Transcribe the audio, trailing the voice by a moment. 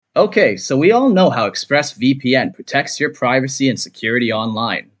Okay, so we all know how ExpressVPN protects your privacy and security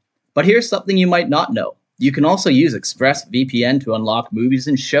online. But here's something you might not know. You can also use ExpressVPN to unlock movies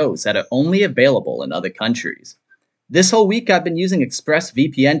and shows that are only available in other countries. This whole week I've been using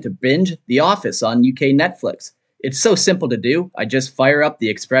ExpressVPN to binge The Office on UK Netflix. It's so simple to do. I just fire up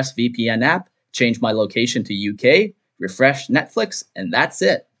the ExpressVPN app, change my location to UK, refresh Netflix, and that's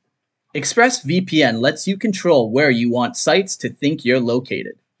it. ExpressVPN lets you control where you want sites to think you're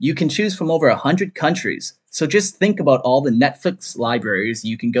located. You can choose from over 100 countries, so just think about all the Netflix libraries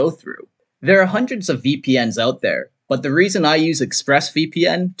you can go through. There are hundreds of VPNs out there, but the reason I use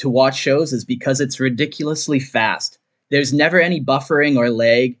ExpressVPN to watch shows is because it's ridiculously fast. There's never any buffering or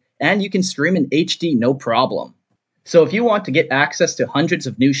lag, and you can stream in HD no problem. So if you want to get access to hundreds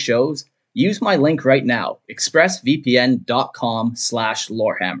of new shows, use my link right now,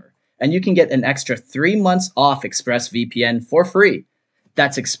 expressvpn.com/lorehammer, and you can get an extra 3 months off ExpressVPN for free.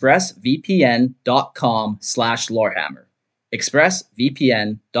 That's expressvpn.com/lorehammer.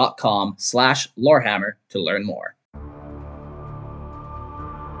 expressvpn.com/lorehammer to learn more.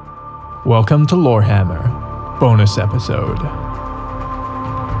 Welcome to Lorehammer, bonus episode.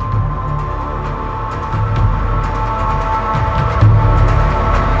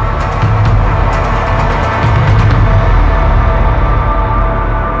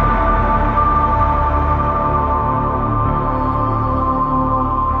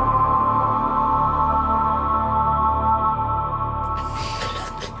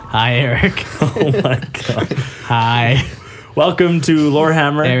 Hi, Eric. Oh my god. Hi, Welcome to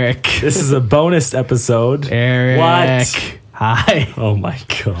Lorehammer. Eric. This is a bonus episode. Eric. What? Hi. Oh my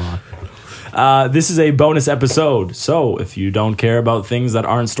god. This is a bonus episode, so if you don't care about things that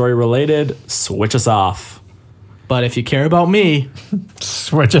aren't story related, switch us off. But if you care about me,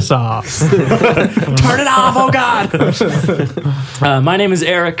 Switch us off. Turn it off, oh god. My name is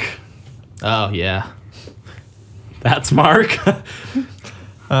Eric. oh yeah, That's Mark.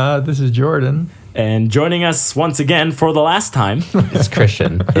 This is Jordan. And joining us once again for the last time, It's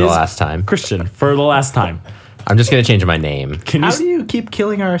Christian for the Is- last time. Christian, for the last time. I'm just going to change my name. Can how you do you keep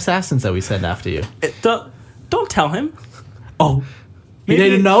killing our assassins that we send after you? don't tell him. Oh, you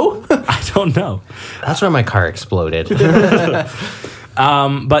Maybe- didn't know? I don't know. That's where my car exploded.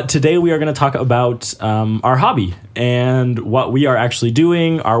 But today we are going to talk about our hobby and what we are actually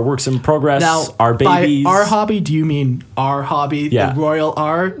doing, our works in progress, Now, our babies. by our hobby, do you mean our hobby, Yeah. the royal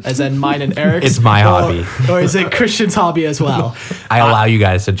R, as in mine and Eric's? It's my hobby. Or is it Christian's hobby as well? I allow you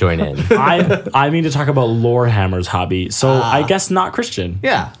guys to join in. I mean to talk about Lorehammer's hobby, so I guess not Christian.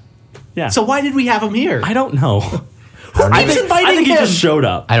 Yeah. Yeah. So why did we have him here? I don't know. Who keeps I inviting think him? he just showed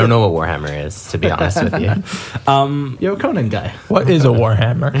up. I don't know what Warhammer is, to be honest with you. You're a Conan guy. What is a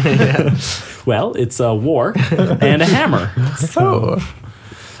Warhammer? Well, it's a war and a hammer. Oh,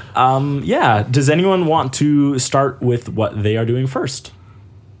 Yeah. Does anyone want to start with what they are doing first?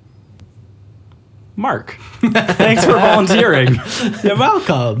 Mark, thanks for volunteering. You're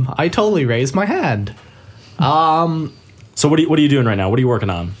welcome. I totally raised my hand. So what are you doing right now? What are you working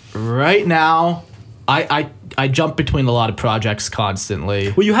on? Right now, I jump between a lot of projects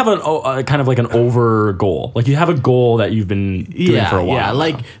constantly. Well, you have a kind of like an over goal. Like you have a goal that you've been doing for a while. Yeah, now.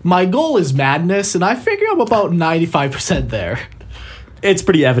 like my goal is madness, and I figure I'm about 95% there. It's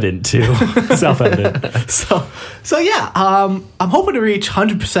pretty evident too, self-evident. So yeah, I'm hoping to reach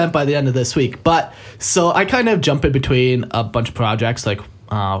 100% by the end of this week. But so I kind of jump in between a bunch of projects. Like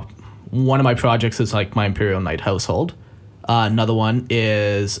one of my projects is like my Imperial Knight household. Another one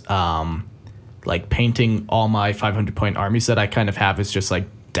is like painting all my 500 point armies that I kind of have as just like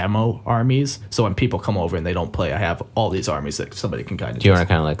demo armies. So when people come over and they don't play, I have all these armies that somebody can kind of Do you want to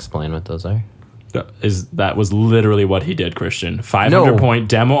kind of like explain what those are? That was literally what he did, Christian. 500-point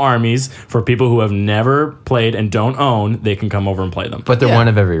demo armies for people who have never played and don't own. They can come over and play them. But they're Yeah. one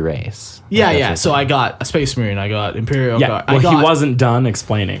of every race. Yeah, Like, yeah. that's So I got a Space Marine, I got Imperial Yeah, Guard. well, I got, he wasn't done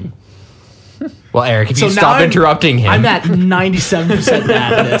explaining. Well, Eric, if So you now stop I'm- interrupting him. I'm at 97%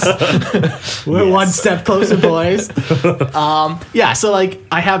 madness. We're one step closer, boys. Yeah, so like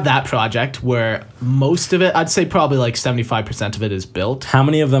I have that project where most of it, I'd say probably like 75% of it is built. How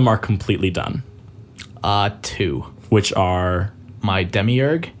many of them are completely done? 2. Which are... My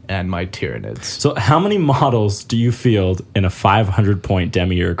Demiurge and my Tyranids. So how many models do you field in a 500-point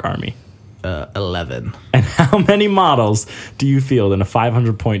Demiurge army? 11. And how many models do you field in a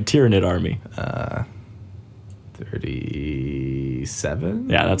 500-point Tyranid army? 37?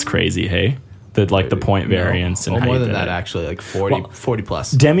 Yeah, that's crazy, hey? The point variance and Oh, how more you than did that, it. actually, like 40, 40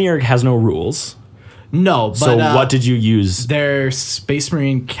 plus. Demiurge has no rules. No, but So what did you use? they're Space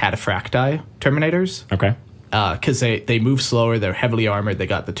Marine Cataphracti Terminators. Okay. because they move slower. They're heavily armored. They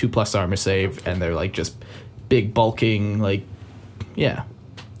got the 2+ armor save, and they're like just big bulking. Like, yeah.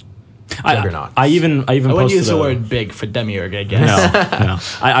 Juggernaut. I even I wouldn't posted use the word big for Demiurge, I guess. no.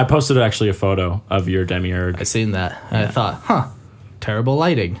 I posted actually a photo of your Demiurge. I seen that. And I thought, terrible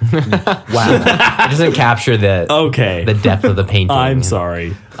lighting. Wow. It doesn't capture Okay. the depth of the painting. I'm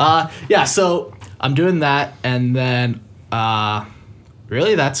sorry. Yeah, so I'm doing that, and then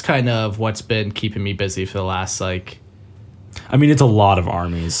really that's kind of what's been keeping me busy for the last like. I mean, it's a lot of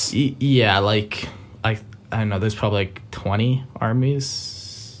armies. Yeah, like I don't know. There's probably like 20 armies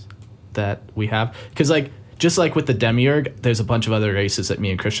that we have, because like just like with the Demiurge, there's a bunch of other races that me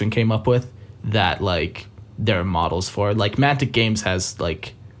and Christian came up with that like there are models for. Like Mantic Games has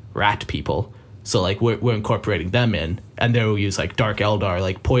like rat people, so like we're incorporating them in, and they will use like Dark Eldar,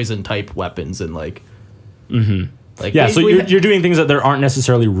 like poison type weapons, and like like Yeah, so you're doing things that there aren't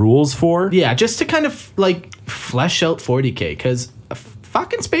necessarily rules for. yeah, just to kind of like flesh out 40K, because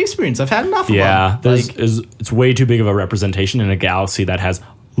fucking Space Marines, I've had enough of Yeah, them. Like, it's way too big of a representation in a galaxy that has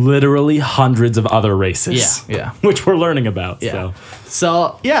literally hundreds of other races. Yeah. Which we're learning about. yeah.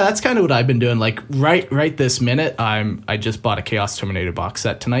 So yeah, that's kind of what I've been doing. Like right this minute, I just bought a Chaos Terminator box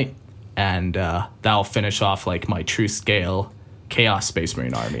set tonight, and that'll finish off like my true scale Chaos Space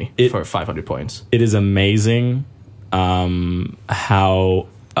Marine army for 500 points. It is amazing how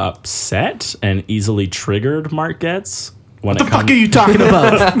upset and easily triggered Mark gets when What the fuck are you talking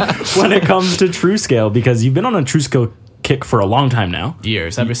about? when it comes to true scale, because you've been on a true scale kick for a long time now.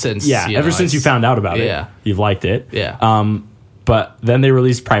 Years, ever since. Since you found out about it. Yeah. You've liked it. Yeah. But then they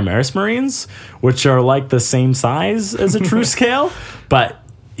released Primaris Marines, which are like the same size as a true scale, but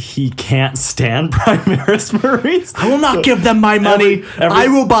he can't stand Primaris Marines. I will not give them my money. I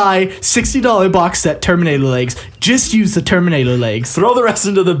will buy $60 box set Terminator legs. Just use the Terminator legs. Throw the rest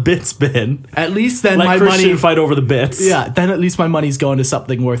into the bits bin. At least then Let my Christian money. fight over the bits. Yeah, then at least my money's going to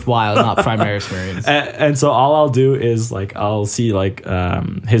something worthwhile, not Primaris Marines. And so all I'll do is like I'll see like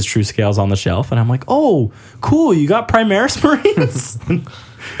his true scales on the shelf, and I'm like, oh, cool, you got Primaris Marines.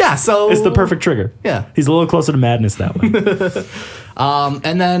 Yeah, so It's the perfect trigger. Yeah. He's a little closer to madness that way.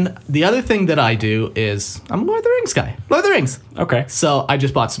 And then the other thing that I do is I'm a Lord of the Rings guy. Lord of the Rings. Okay. So I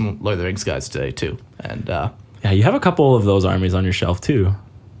just bought some Lord of the Rings guys today too, and Yeah, you have a couple of those armies on your shelf too.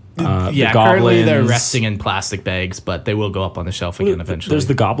 yeah, the currently they're goblins. resting in plastic bags, but they will go up on the shelf again eventually. There's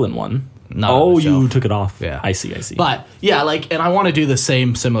the goblin one. Not on the you shelf. took it off. Yeah. I see. But yeah, like, and I want to do the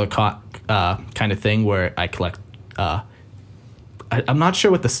similar kind of thing where I collect. I'm not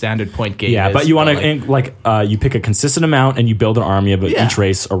sure what the standard point game is. yeah, but you want like, to you pick a consistent amount and you build an army of Yeah. each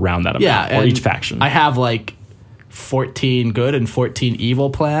race around that amount, yeah, or and each faction. I have like 14 good and 14 evil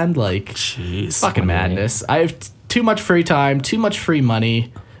planned. Like, Jeez, fucking madness. I have too much free time, too much free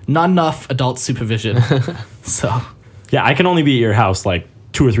money, not enough adult supervision. So yeah, I can only be at your house like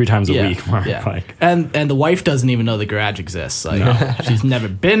 2 or 3 times a week. Mark. yeah. Like, And the wife doesn't even know the garage exists. Like, she's never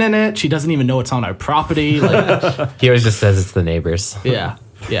been in it. She doesn't even know it's on our property. Like, He always just says it's the neighbors. yeah,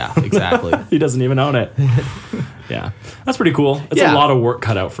 exactly. he doesn't even own it. Yeah, that's pretty cool. It's Yeah. a lot of work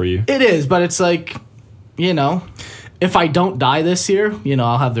cut out for you. It is, but it's like, you know, if I don't die this year, you know,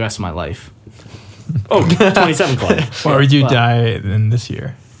 I'll have the rest of my life. Oh, 27 Club. Or would you Well- die in this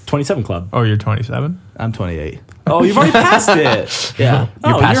year? 27 Club. Oh, you're 27? I'm 28. Oh, you've already passed it. Yeah.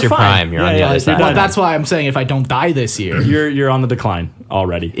 You're past your fine. prime. You're on the other side. But that's why I'm saying if I don't die this year. You're on the decline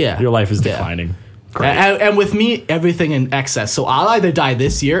already. Yeah. Your life is Yeah. declining. Great. And with me, everything in excess. So I'll either die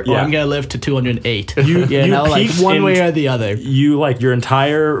this year or Yeah. I'm going to live to 208. You know, like peaked one in- way or the other. You like your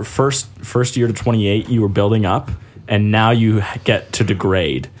entire first year to 28, you were building up, and now you get to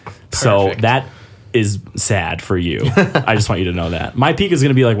degrade. So Perfect. that is sad for you. I just want you to know that. My peak is going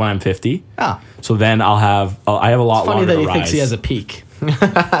to be like when I'm 50. Ah. So then I have a lot Funny longer that to he rise. thinks he has a peak.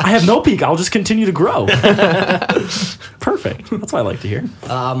 I have no peak. I'll just continue to grow. Perfect. That's what I like to hear.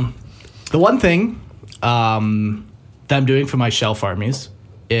 The one thing that I'm doing for my shelf armies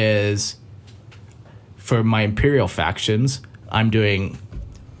is for my Imperial factions, I'm doing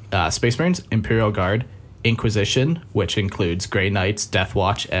Space Marines, Imperial Guard, Inquisition, which includes Grey Knights, Death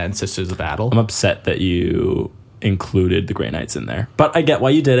Watch, and Sisters of Battle. I'm upset that you included the Grey Knights in there. But I get why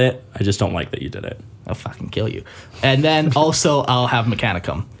you did it. I just don't like that you did it. I'll fucking kill you. And then also I'll have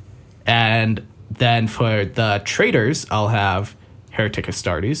Mechanicum. And then for the traders, I'll have Heretic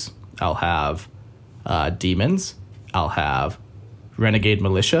Astartes. I'll have Demons. I'll have Renegade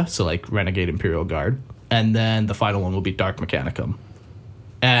Militia, so like Renegade Imperial Guard. And then the final one will be Dark Mechanicum.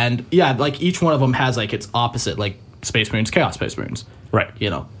 And yeah, like each one of them has like its opposite, like Space Marines, Chaos Space Marines. Right. You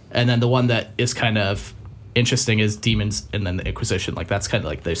know. And then the one that is kind of interesting is Demons and then the Inquisition. Like that's kind of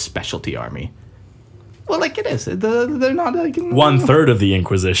like their specialty army. Well, like it is. They're not like 1/3 of the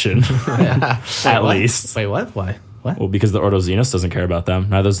Inquisition, at What? least. Wait, what? Why? What? Well, because the Ordo Xenos doesn't care about them.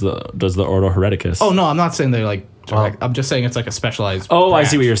 Neither does the Ordo Hereticus. Oh no, I'm not saying they're like direct. I'm just saying it's like a specialized. Oh, I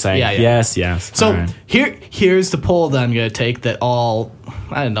see what branch. you're saying. Yeah, yeah. Yes. So All right. here's the poll that I'm gonna take. That all,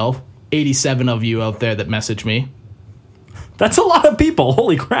 I don't know, 87 of you out there that message me. That's a lot of people.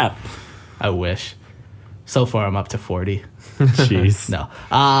 Holy crap. I wish. So far, I'm up to 40. Jeez. No.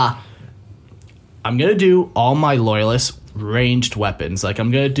 I'm gonna do all my loyalist ranged weapons. Like I'm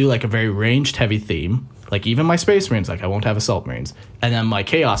gonna do like a very ranged heavy theme. Like even my Space Marines, like I won't have Assault Marines. And then my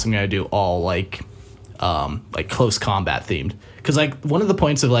Chaos, I'm gonna do all like close combat themed. Because like one of the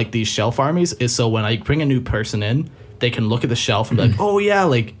points of like these shelf armies is so when I bring a new person in, they can look at the shelf and be like, oh yeah,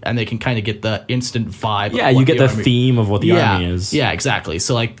 like, and they can kind of get the instant vibe. Yeah, of you what get the army- theme of what the army is. Yeah, exactly.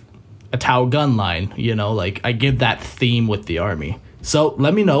 So like a Tau gun line, you know, like I give that theme with the army. So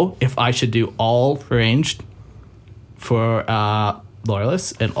let me know if I should do all ranged for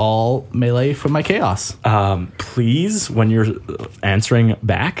loyalists and all melee for my chaos. Please, when you're answering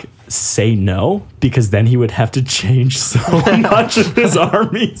back, say no, because then he would have to change so much of his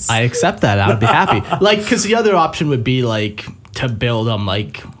armies. I accept that. I would be happy. Like, because the other option would be like to build them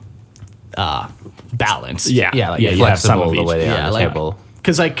like balanced. yeah, Yeah, like you have some flexible of the each. way they are on the like, table.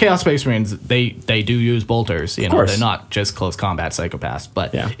 because like Chaos Space Marines, they do use bolters. You know, course. they're not just close combat psychopaths,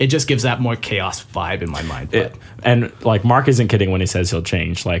 but Yeah. it just gives that more chaos vibe in my mind. But And like Mark isn't kidding when he says he'll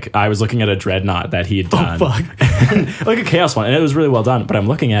change. Like I was looking at a dreadnought that he had done, fuck. like a chaos one, and it was really well done. But I'm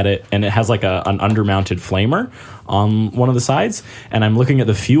looking at it, and it has like an undermounted flamer on one of the sides, and I'm looking at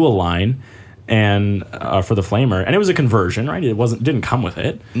the fuel line and for the flamer, and it was a conversion, right? It didn't come with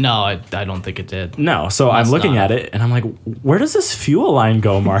it. no, I don't think it did. No, so I'm Must looking not. at it, and I'm like, where does this fuel line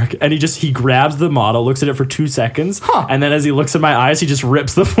go, Mark? And he grabs the model, looks at it for 2 seconds, and then as he looks in my eyes, he just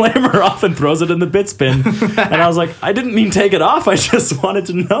rips the flamer off and throws it in the bits bin. And I was like, I didn't mean take it off. I just wanted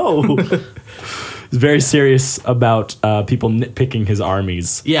to know. He's very serious about people nitpicking his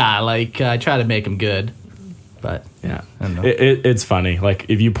armies. Yeah, like I try to make them good, but Yeah, I don't know. it's funny. Like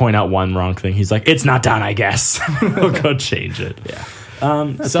if you point out one wrong thing, he's like, "It's not done, I guess." We'll go change it. yeah.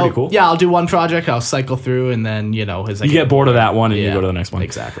 That's So pretty cool. yeah, I'll do one project. I'll cycle through, and then you know, as I You get bored of that one, and you Yeah, go to the next one.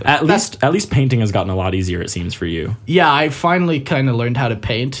 exactly. At least painting has gotten a lot easier. It seems for you. Yeah, I finally kind of learned how to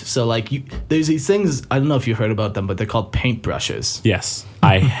paint. So like, there's these things. I don't know if you heard about them, but they're called paint brushes. Yes,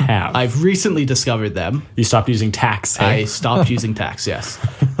 I have. I've recently discovered them. You stopped using tax. I Hey? stopped using tax, yes,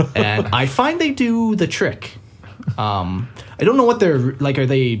 and I find they do the trick. I don't know what they're like. Are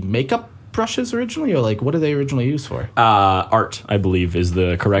they makeup brushes originally, or like what are they originally used for? Art, I believe, is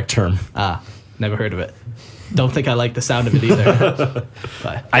the correct term. Never heard of it. Don't think I like the sound of it either.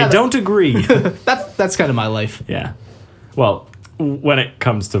 But I don't agree. that's kind of my life. Yeah. Well, when it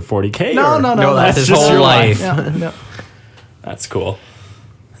comes to 40K, No, or- no, No, that's his just whole your life. Yeah, no. That's cool.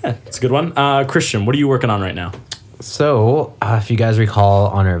 Yeah, it's a good one. Christian, what are you working on right now? So, if you guys recall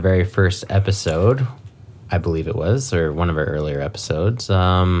on our very first episode, I believe it was, or one of our earlier episodes,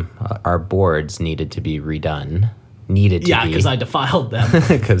 our boards needed to be redone. Yeah, because I defiled them.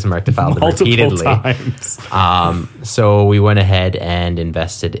 because Mark defiled them Multiple repeatedly. times. So we went ahead and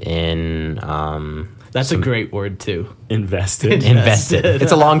invested in That's a great word too. Invested. invested.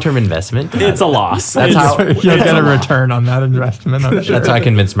 It's a long-term investment. It's a loss. That's how You'll get a return on that investment, I'm sure. that's how I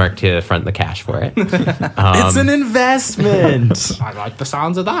convinced Mark to front the cash for it. It's an investment. I like the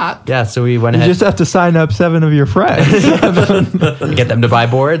sounds of that. Yeah, so we went You ahead just have to sign up 7 of your friends. and get them to buy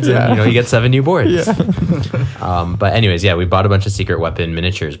boards, and you get 7 new boards. But anyways, yeah, we bought a bunch of secret weapon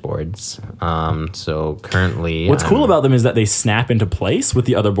miniatures boards. So currently, What's cool about them is that they snap into place with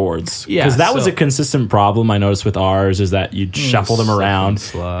the other boards. Yeah, Because that was so- a consistent problem I noticed with ours is that you'd shuffle them slip around and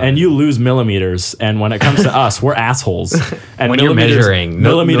slide. and you lose millimeters. And when it comes to us, we're assholes. And when you're measuring,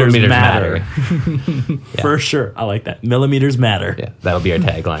 millimeters matter. matter. For sure. I like that. Millimeters matter. Yeah, that'll be our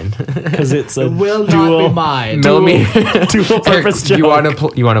tagline. Because it's a Will dual, not be mine. Millimeter. dual purpose joke.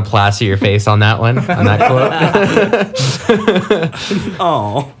 You want to plaster your face on that one, on that quote?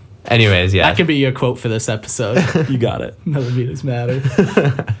 Oh, Anyways, yeah, That could be your quote for this episode. you got it. Millimeters matter.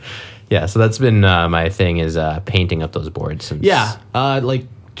 yeah. So that's been my thing is painting up those boards. Since, Yeah. Like,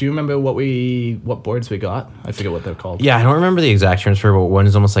 do you remember what boards we got? I forget what they're called. Yeah, I don't remember the exact terms for it, but one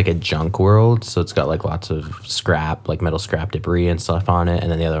is almost like a junk world. So it's got like lots of scrap, like metal scrap debris and stuff on it.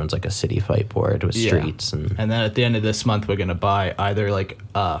 And then the other one's like a city fight board with Yeah. streets and And then at the end of this month, we're gonna buy either like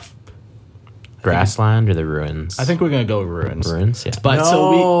grassland or the ruins. I think we're gonna go ruins. ruins, yeah. But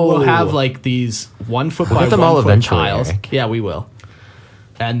so we'll No. have like these 1 foot by get them 1 all foot eventually, tiles. Eric. Yeah, we will.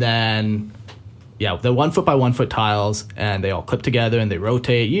 And then, yeah, the 1 foot by 1 foot tiles, and they all clip together and they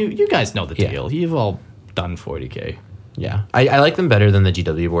rotate. You guys know the Yeah. deal. You've all done 40K. Yeah, I like them better than the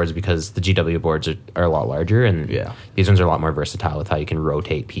GW boards because the GW boards are a lot larger, and Yeah. these ones are a lot more versatile with how you can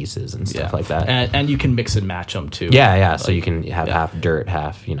rotate pieces and stuff like that. And you can mix and match them too. Yeah. So you can have yeah. half dirt,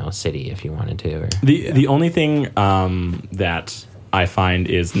 half city if you wanted to. Or, The only thing that I find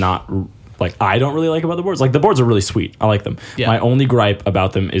is not like I don't really like about the boards. Like the boards are really sweet. I like them. Yeah. My only gripe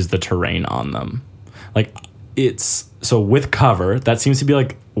about them is the terrain on them. Like it's so with cover, that seems to be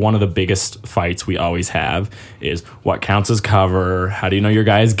like one of the biggest fights we always have is what counts as cover. How do you know your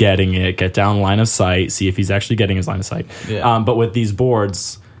guy is getting it? Get down line of sight. See if he's actually getting his line of sight. Yeah. But with these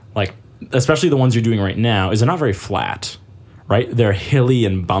boards, like especially the ones you're doing right now, is they're not very flat, right? They're hilly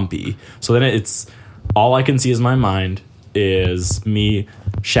and bumpy. So then it's all I can see is my mind is me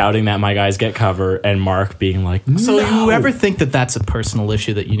shouting that my guys get cover and Mark being like, So no. you ever think that that's a personal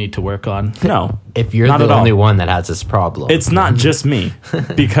issue that you need to work on? No. if you're Not the at all. only one that has this problem, It's not just me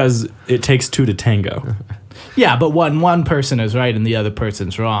because it takes two to tango. Yeah, but one person is right and the other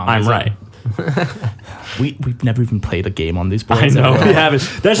person's wrong. I'm Is it- right. We've never even played a game on these boards. I know we haven't.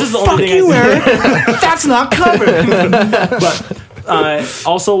 That's just the Fuck only thing. you, Eric. That's not covered.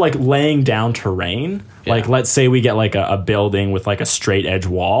 Also, like laying down terrain. Like, Yeah. let's say we get like a building with like a straight edge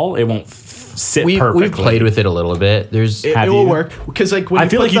wall. It won't sit perfectly. we've played with it a little bit. There's It Have will you? work because like when I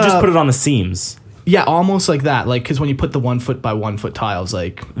feel like you the, just put it on the seams. Yeah, almost like that. Like because when you put the 1 foot by 1 foot tiles,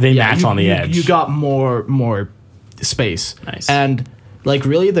 like They match you- on the you- edge. You got more space. Nice. And like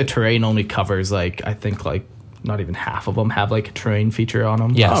really, the terrain only covers like I think like not even half of them have like a terrain feature on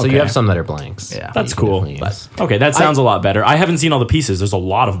them. yeah. So Okay. you have some that are blanks. Yeah. That's you can cool. definitely use. Okay, that sounds a lot better. I haven't seen all the pieces. There's a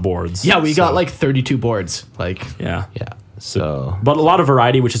lot of boards. Yeah, we so- got like 32 boards. Like yeah. Yeah. So But a lot of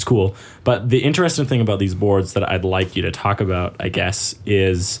variety, which is cool. But the interesting thing about these boards that I'd like you to talk about, I guess,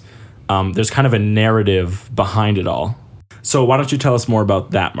 is there's kind of a narrative behind it all. So why don't you tell us more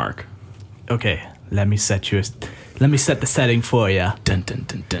about that, Mark? okay, let me set the setting for you. In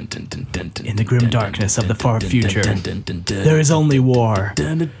the grim darkness of the far future, there is only war.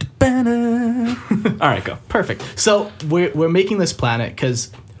 All right, go. Perfect. So we're making this planet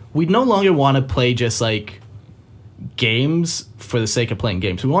because we no longer want to play just like games for the sake of playing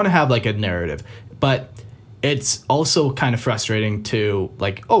games. We want to have like a narrative, but it's also kind of frustrating to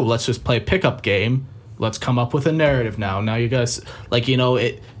like, oh, let's just play a pickup game. Let's come up with a narrative now. Now you guys like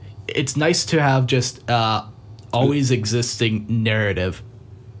it's nice to have just always existing narrative,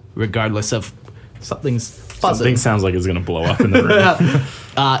 regardless of something's buzzing. Something sounds like it's going to blow up in the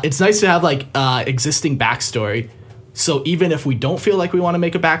room. It's nice to have like existing backstory. So even if we don't feel like we want to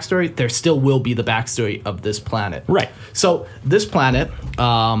make a backstory, there still will be the backstory of this planet. Right. So this planet,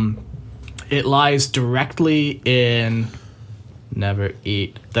 it lies directly in the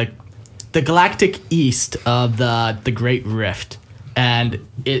galactic east of the Great Rift, and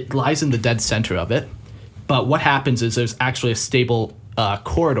it lies in the dead center of it. But what happens is there's actually a stable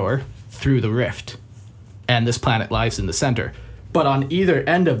corridor through the rift, and this planet lies in the center. But on either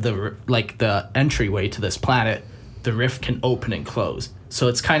end of the entryway to this planet, the rift can open and close. So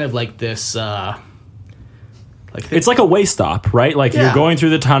it's kind of like this. It's like a way stop, right? Like Yeah. you're going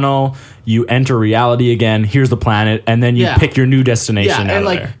through the tunnel, you enter reality again, here's the planet, and then you Yeah. pick your new destination out and of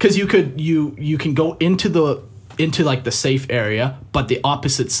like there. because you can go into like the safe area, but the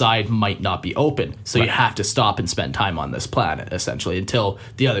opposite side might not be open. So you have to stop and spend time on this planet essentially until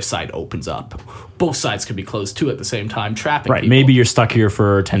the other side opens up. Both sides could be closed too at the same time, trapping Right, people. maybe you're stuck here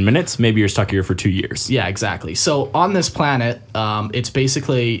for 10 minutes, maybe you're stuck here for 2 years. Yeah, exactly. So on this planet, it's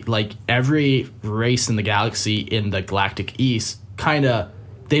basically like every race in the galaxy in the galactic east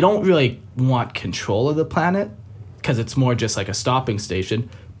they don't really want control of the planet because it's more just like a stopping station.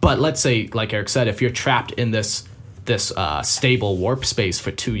 But let's say, like Eric said, if you're trapped in this stable warp space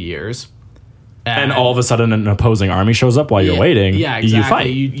for 2 years, And all of a sudden an opposing army shows up while you're waiting, yeah,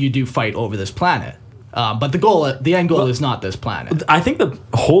 exactly. you fight. You do fight over this planet. But the end goal is not this planet. I think that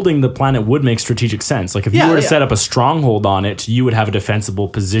holding the planet would make strategic sense. Like if you Yeah, were to yeah. set up a stronghold on it, you would have a defensible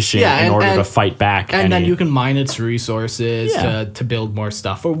position Yeah, in and- order to and- fight back. And then any- you can mine its resources Yeah. to build more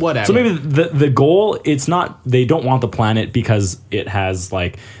stuff or whatever. So maybe the goal, it's not, they don't want the planet because it has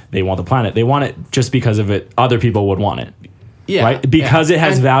like, they want the planet. They want it just because of it, other people would want it. yeah, Right? Because yeah. it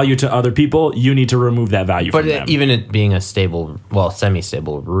has And- value to other people, you need to remove that value But from them. even it being a stable,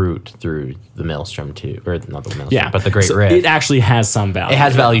 semi-stable route through the Maelstrom too, or not the Maelstrom, yeah. but the Great So Rift. it actually has some value. It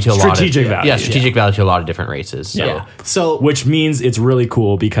has value to a lot of strategic value. Yeah, strategic value to a lot of different races. So. Yeah. So Which means it's really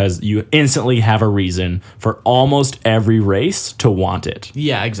cool because you instantly have a reason for almost every race to want it.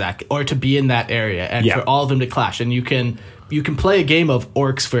 yeah, exactly. Or to be in that area and Yeah. for all of them to clash. And you can play a game of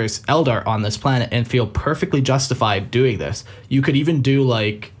Orcs versus Eldar on this planet and feel perfectly justified doing this. You could even do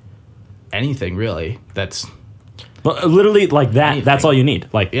like anything really. That's But literally, like that. Anything. That's all you need.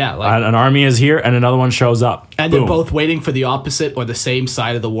 Like, Yeah, like- an army is here, and another one shows up, and Boom. they're both waiting for the opposite or the same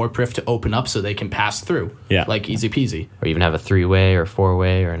side of the warp rift to open up so they can pass through. Yeah. like easy peasy. Or even have a 3-way or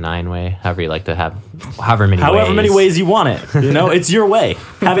 4-way or a 9-way, however you like to have, however many However many ways you want it. You know, it's your way.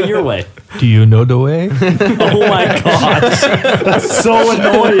 Have it your way. Do you know the way? Oh my gosh, that's so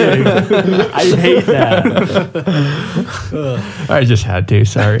annoying. I hate that. I just had to.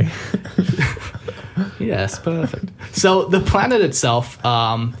 Sorry. Yes, perfect. So the planet itself,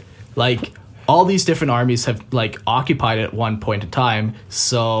 like all these different armies have like occupied it at one point in time.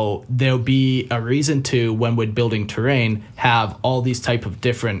 So there'll be a reason to, when we're building terrain, have all these type of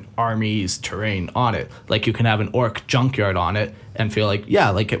different armies terrain on it. Like you can have an orc junkyard on it and feel like, yeah,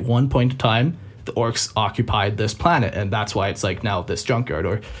 like at one point in time, the orcs occupied this planet, and that's why it's like now this junkyard.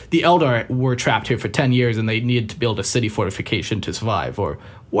 Or the Eldar were trapped here for 10 years and they needed to build a city fortification to survive, or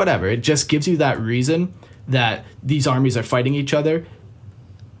whatever. It just gives you that reason that these armies are fighting each other,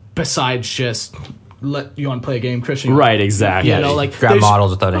 besides just you want to play a game, Christian. Right, exactly. You know, like grab there's-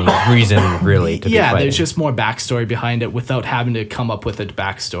 models without any reason really to be yeah, fighting. there's just more backstory behind it without having to come up with a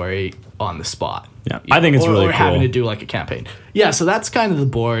backstory on the spot. Yeah, You I think it's or, really or having cool. to do like a campaign. Yeah, so that's kind of the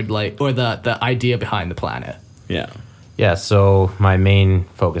board, like, or the idea behind the planet. Yeah. Yeah, so my main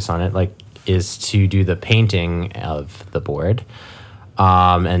focus on it, like, is to do the painting of the board,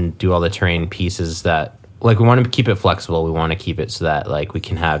 and do all the terrain pieces that, like, we want to keep it flexible. We want to keep it so that, like, we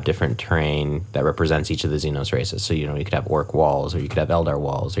can have different terrain that represents each of the Xenos races. So, you know, you could have Orc walls, or you could have Eldar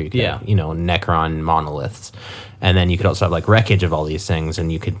walls, or you could have, you know, Necron monoliths. And then you could also have, like, wreckage of all these things,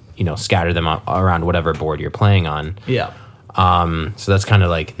 and you could, you know, scatter them around whatever board you're playing on. Yeah. So that's kind of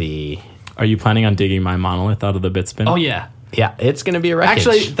like the... Are you planning on digging my monolith out of the bit bin? Oh, yeah. Yeah, it's going to be a wreckage.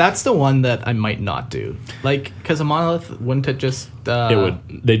 Actually, that's the one that I might not do. Like, because a monolith, wouldn't it just... It would.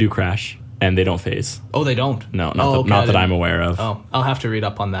 They do crash, and they don't phase. Oh, they don't? No, Oh, not that I I'm didn't- aware of. Oh, I'll have to read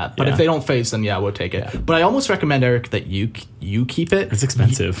up on that. But Yeah. if they don't phase, then yeah, we'll take it. But I almost recommend, Eric, that you keep it. It's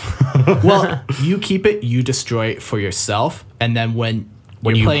expensive. Well, you keep it, you destroy it for yourself, and then when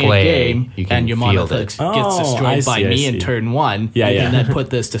you're you playing play, a game you can and your field monolith it. gets Oh, destroyed I by see, I me in see. turn one, Yeah, you yeah. can then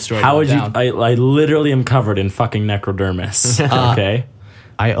put this destroyed How one would you? down. I literally am covered in fucking necrodermis. Okay.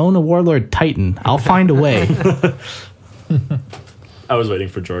 I own a Warlord Titan. I'll find a way. I was waiting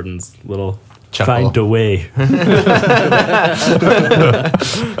for Jordan's little Chuckle. find a way.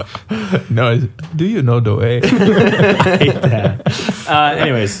 No, do you know the way? I hate that.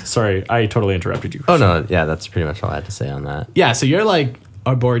 Anyways, sorry, I totally interrupted you. Oh, no, yeah, that's pretty much all I had to say on that. Yeah, so you're like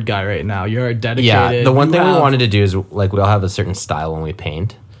our board guy right now. You're dedicated. Yeah, the one you thing we have- wanted to do is, like, we all have a certain style when we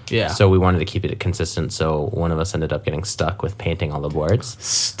paint. Yeah. So we wanted to keep it consistent, so one of us ended up getting stuck with painting all the boards.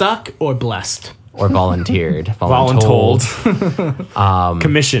 Stuck or blessed? Or volunteered. Voluntold.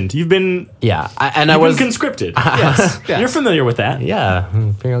 Commissioned. You've been. Yeah, I You've was... been conscripted. Yes. You're familiar with that. Yeah,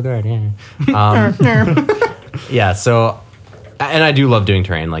 Imperial Guard, yeah. Yeah, so... And I do love doing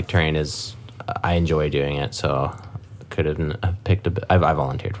terrain. Like, terrain is... I enjoy doing it, so... Could have picked a... I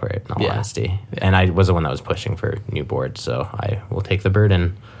volunteered for it, in all Yeah. honesty. And I was the one that was pushing for new boards, so I will take the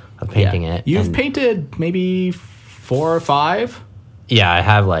burden of painting it. You've and- painted maybe 4 or 5. Yeah, I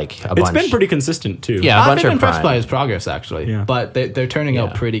have, like, a bunch. It's been pretty consistent too. Yeah. A I've bunch been are impressed prime. by his progress, actually. Yeah. But they're turning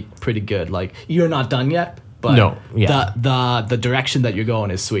out Yeah. pretty good. Like, you're not done yet, but No, yeah. the direction that you're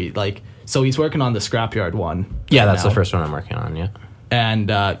going is sweet. Like, so he's working on the scrapyard one. Yeah, right that's now. the first one I'm working on, yeah. And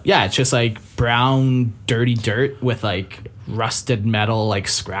yeah, it's just like brown, dirty dirt with like rusted metal, like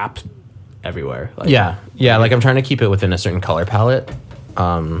scrap everywhere. Like, Yeah, like I'm trying to keep it within a certain color palette,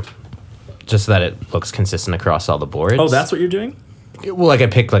 just so that it looks consistent across all the boards. Oh, that's what you're doing? well, like I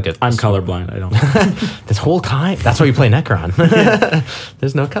picked like a. I'm colorblind. I don't. This whole time. That's why you play Necron.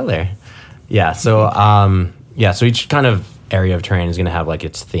 There's no color. Yeah. So so each kind of area of terrain is going to have like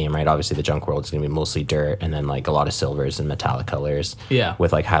its theme, right? Obviously, the junk world is going to be mostly dirt, and then like a lot of silvers and metallic colors. Yeah.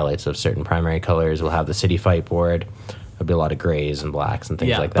 With like highlights of certain primary colors. We'll have the city fight board. There'll be a lot of grays and blacks and things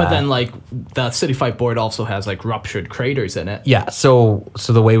yeah. like that. But then like the city fight board also has like ruptured craters in it. Yeah, so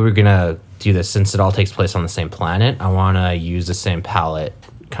the way we're gonna do this, since it all takes place on the same planet, I want to use the same palette,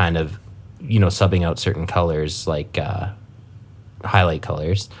 kind of, subbing out certain colors like highlight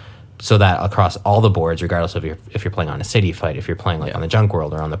colors, so that across all the boards, regardless of if you're playing on a city fight, if you're playing like on the junk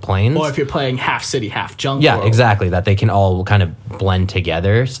world or on the plains, Or if you're playing half city, half junk. yeah, world. exactly, that they can all kind of blend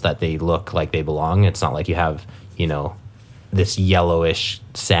together so that they look like they belong. It's not like you have this yellowish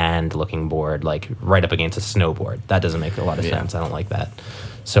sand looking board like right up against a snowboard. That doesn't make a lot of sense. I don't like that.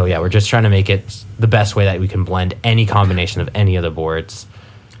 So yeah, we're just trying to make it the best way that we can blend any combination of any of the boards,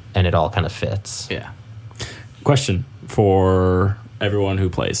 and it all kind of fits. Yeah. Question for everyone who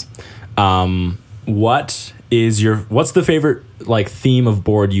plays. What's the favorite like theme of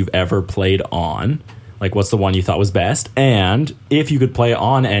board you've ever played on? Like, what's the one you thought was best? And if you could play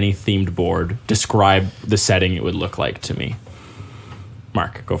on any themed board, describe the setting it would look like to me.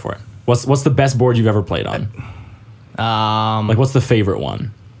 Mark, go for it. What's the best board you've ever played on? Like, what's the favorite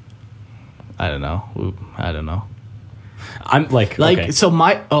one? I don't know. I'm like okay. So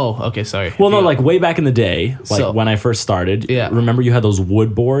okay, sorry. Well, no, like way back in the day, like So- when I first started, Yeah. remember you had those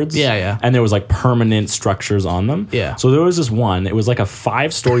wood boards? Yeah. And there was like permanent structures on them. Yeah. So there was this one, it was like a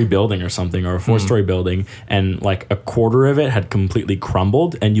 5-story building or something, or a 4-story building, and like a quarter of it had completely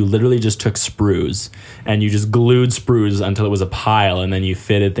crumbled, and you literally just took sprues and you just glued sprues until it was a pile, and then you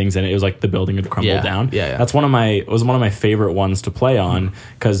fitted things in it. It was like the building had crumbled Yeah. down. Yeah. That's one of my favorite ones to play on,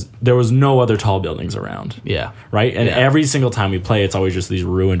 because there was no other tall buildings around. Yeah. Right? And Yeah. every single time we play, it's always just these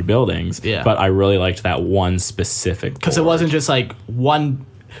ruined buildings. Yeah. But I really liked that one specific Because it board. wasn't just like one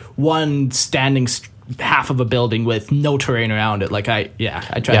standing half of a building with no terrain around it. Like I tried. Yeah,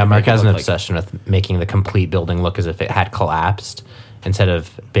 to Mark make it has an look like- obsession with making the complete building look as if it had collapsed instead of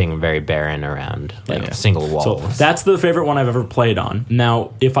being very barren around like Yeah. single walls. So that's the favorite one I've ever played on.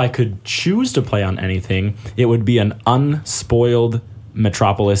 Now, if I could choose to play on anything, it would be an unspoiled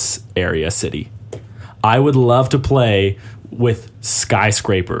metropolis area city. I would love to play with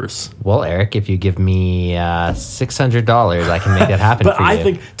skyscrapers. Well, Eric, if you give me $600, I can make that happen But for you. I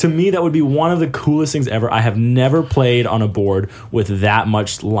think, to me, that would be one of the coolest things ever. I have never played on a board with that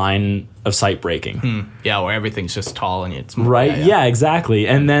much line of sight breaking. Yeah, where everything's just tall and it's Right? Yeah, exactly.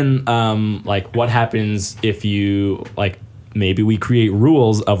 And then, like, what happens if you, like, maybe we create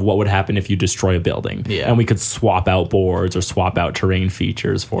rules of what would happen if you destroy a building. Yeah. And we could swap out boards or swap out terrain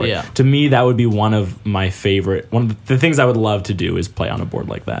features for it. Yeah. To me, that would be one of my favorite, one of the things I would love to do is play on a board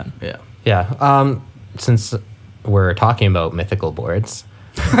like that. Yeah. Yeah. Since we're talking about mythical boards,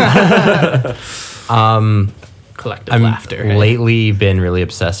 Collective I'm laughter. hey? lately been really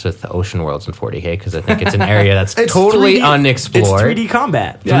obsessed with Ocean Worlds in 40K because I think it's an area that's It's totally 3D unexplored. It's 3D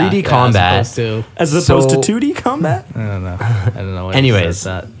combat. 3D combat. As opposed As opposed So- to 2D combat? to, I don't know. Why Anyways, says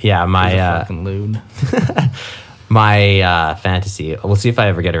that. yeah, He's a my fucking loon. my fantasy, we'll see if I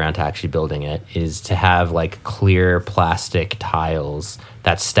ever get around to actually building it, is to have like clear plastic tiles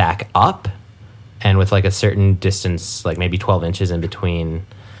that stack up and with like a certain distance, like maybe 12 inches in between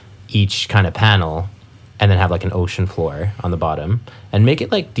each kind of panel, and then have like an ocean floor on the bottom and make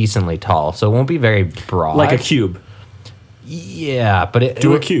it like decently tall. So it won't be very broad. Like a cube. Yeah, but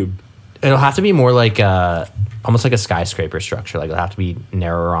Do a cube. It'll have to be more like almost like a skyscraper structure. Like it'll have to be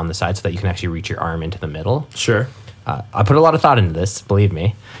narrower on the side so that you can actually reach your arm into the middle. Sure. I put a lot of thought into this, believe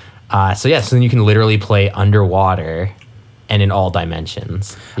me. So then you can literally play underwater and in all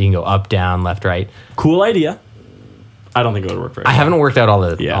dimensions. You can go up, down, left, right. Cool idea. I don't think it would work very I well. haven't worked out all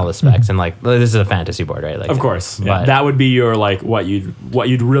the Yeah. all the specs, and like this is a fantasy board, right? Like, Of course. Yeah. but That would be your like what you'd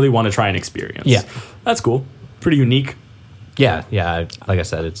really want to try and experience. Yeah. That's cool. Pretty unique. yeah. Like I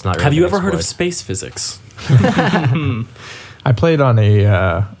said, it's not. Really Have you been ever heard of explored. space physics? I played on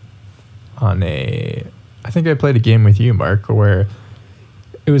a I think I played a game with you, Mark, where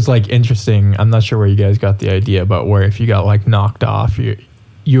it was like interesting. I'm not sure where you guys got the idea, but where if you got like knocked off, you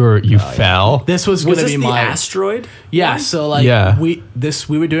fell. This was Was gonna this be the my asteroid? yeah. So like Yeah. we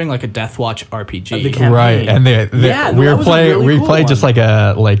were doing like a Death Watch RPG. The campaign. Right, and Yeah, no, we that were was a playing. really we cool played just one.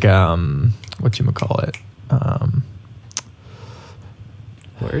 like what you call it.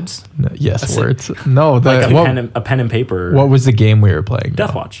 Words. Yes, words. No, Like what, a pen and paper. what was the game we were playing?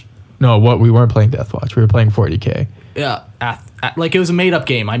 Death Watch. No, we weren't playing Death Watch. We were playing 40K. Yeah, like it was a made up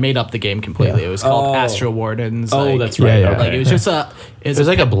game. I made up the game completely. Yeah. It was called Oh. Astro Wardens. Oh, like- that's right. Yeah, yeah. Like Okay. it was just a. It was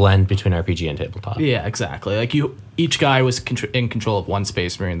like a blend between RPG and tabletop. Yeah, exactly. Like each guy was in control of one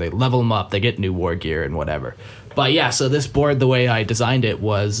Space Marine. They level them up. They get new war gear and whatever. But yeah, so this board, the way I designed it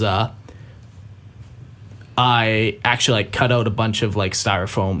was, I actually like cut out a bunch of like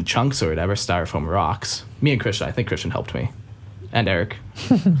styrofoam chunks or whatever, styrofoam rocks. Me and Christian, I think Christian helped me, and Eric.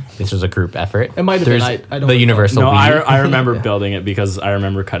 This was a group effort. It might have been. There's I don't the recall. universal. No, we. I remember building it because I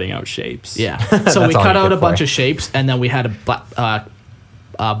remember cutting out shapes. Yeah. So we all cut I'm out good a bunch for. of shapes, and then we had a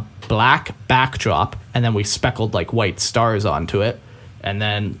black backdrop, and then we speckled like white stars onto it, and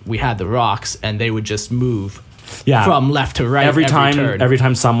then we had the rocks, and they would just move Yeah. from left to right Every turn.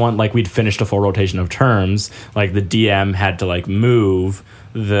 time someone like we'd finished a full rotation of terms, like the DM had to like move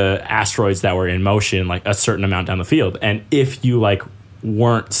the asteroids that were in motion like a certain amount down the field, and if you like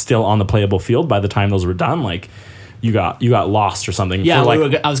weren't still on the playable field by the time those were done, like you got lost or something. Yeah, for,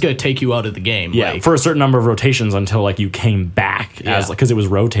 like, I was going to take you out of the game. yeah, like, for a certain number of rotations until like you came back as Yeah. like because it was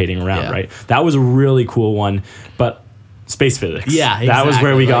rotating around, Yeah. right? That was a really cool one, but Space physics. Yeah, that was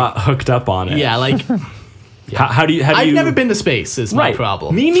where we exactly, got hooked up on it. Yeah, like How do you? I've never been to space. Is my right.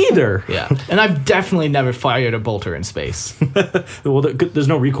 problem. Me neither. Yeah, and I've definitely never fired a bolter in space. Well, there's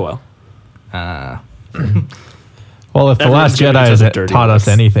no recoil. Well, if the Everyone's Last giving Jedi each has other dirty taught us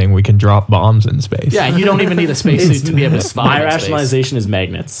looks. anything, we can drop bombs in space. Yeah, you don't even need a spacesuit to be able to spy My in space. rationalization is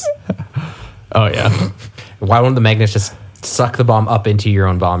magnets. Oh yeah. Why won't the magnets just suck the bomb up into your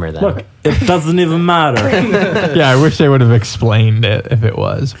own bomber then? Look, it doesn't even matter. Yeah, I wish they would have explained it if it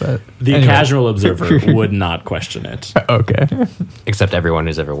was, but The anyway. casual observer would not question it. Okay. Except everyone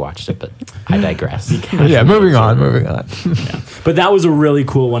who's ever watched it, but I digress. Yeah, moving on. But that was a really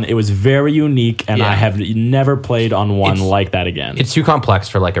cool one. It was very unique, and Yeah. I have never played on one It's- like that again. It's too complex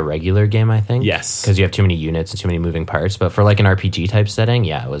for like a regular game, I think. Yes. Because you have too many units and too many moving parts. But for like an RPG type setting,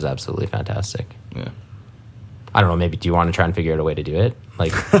 yeah, it was absolutely fantastic. Yeah. I don't know, maybe do you want to try and figure out a way to do it?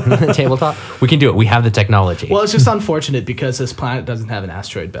 Like tabletop? We can do it. We have the technology. Well, it's just unfortunate because this planet doesn't have an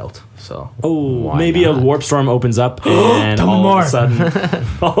asteroid belt. So Oh, Why maybe not? a warp storm opens up, and Tell me all more.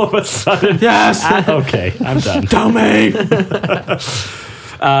 of a sudden, yes, okay, I'm done. tell me.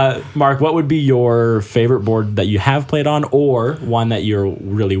 Mark, what would be your favorite board that you have played on, or one that you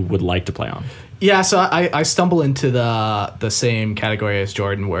really would like to play on? Yeah, so I stumble into the same category as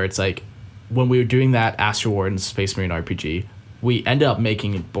Jordan, where it's like when we were doing that Astro Warden Space Marine RPG, we ended up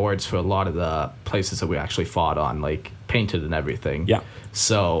making boards for a lot of the places that we actually fought on, like painted and everything. Yeah.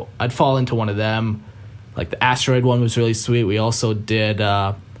 So I'd fall into one of them. Like the asteroid one was really sweet. We also did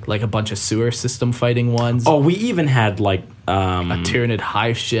like a bunch of sewer system fighting ones. Oh, we even had like A Tyranid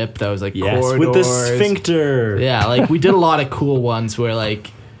hive ship that was like yes, corridors. with the sphincter. Yeah, like we did a lot of cool ones where like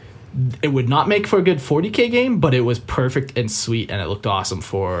it would not make for a good 40K game, but it was perfect and sweet, and it looked awesome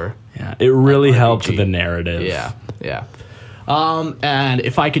for Yeah, it really RPG. helped the narrative. yeah. And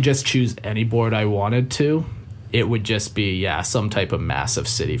if I could just choose any board I wanted to, it would just be some type of massive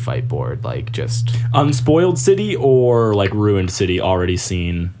city fight board, like just Unspoiled City or like Ruined City, already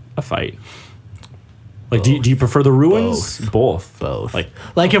seen a fight. Like, do you prefer the ruins? Both.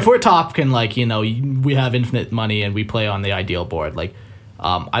 Like if we're talking like we have infinite money and we play on the ideal board, like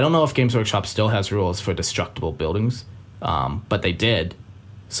I don't know if Games Workshop still has rules for destructible buildings, but they did.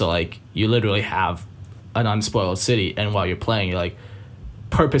 So like you literally have an unspoiled city, and while you're playing, you're like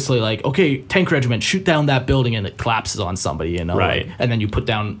purposely like, okay, tank regiment, shoot down that building, and it collapses on somebody, Right. like, and then you put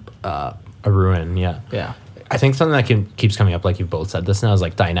down a ruin, yeah. yeah. I think something that keeps coming up, like you've both said this now, is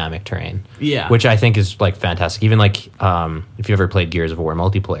like dynamic terrain. Yeah. Which I think is like fantastic. Even like if you ever played Gears of War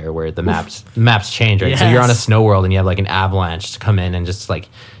multiplayer, where the maps change, right? So you're on a Yes. snow world and you have like an avalanche to come in and just like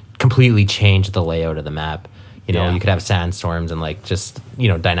completely change the layout of the map. Yeah. You could have sandstorms and like just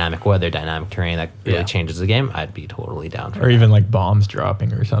dynamic weather, dynamic terrain that really changes the game. I'd be totally down for Or even like bombs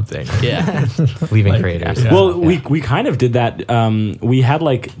dropping or something. Yeah. leaving like, craters. yeah. Well, we kind of did that. We had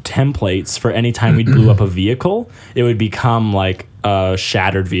like templates for any time we blew up a vehicle, it would become like a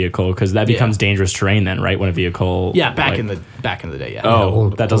shattered vehicle, because that becomes dangerous terrain then, right? When a vehicle, Yeah, back like- in the day, yeah.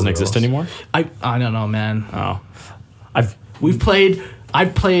 Oh, that doesn't old exist rules. anymore. I don't know, man. Oh,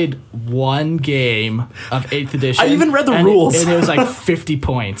 I've played one game of 8th edition. I even read the and rules. and it was like 50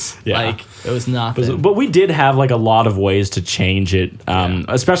 points. Yeah. Like it was nothing. But we did have like a lot of ways to change it,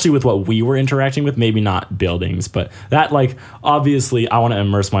 especially with what we were interacting with. Maybe not buildings, but that, like, obviously I want to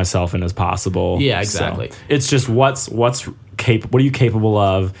immerse myself in as possible. Yeah, So exactly. it's just what are you capable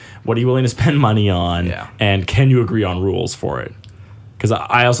of? What are you willing to spend money on? Yeah. And can you agree on rules for it? Because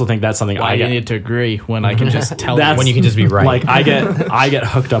I also think that's something Why I do you get. need to agree when I can just tell That's you? when you can just be right. Like I get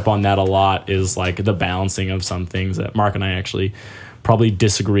hooked up on that a lot, is like the balancing of some things that Mark and I actually probably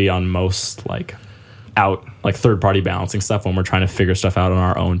disagree on most, like third party balancing stuff when we're trying to figure stuff out on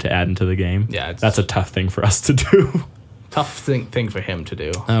our own to add into the game. Yeah, that's a tough thing for us to do. Tough thing for him to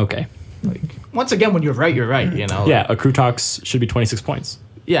do. Okay. Like once again, when you're right, Yeah, a crew talks should be 26 points.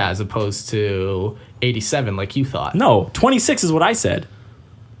 Yeah, as opposed to 87 like you thought. No, 26 is what I said.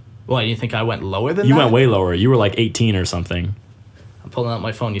 Well, you think I went lower than You that? went way lower. You were like 18 or something. I'm pulling out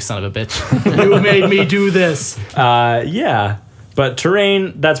my phone, you son of a bitch. You made me do this. Yeah. But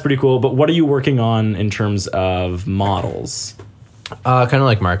terrain, that's pretty cool. But what are you working on in terms of models? Kind of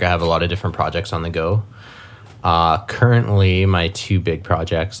like Mark, I have a lot of different projects on the go. Currently, my two big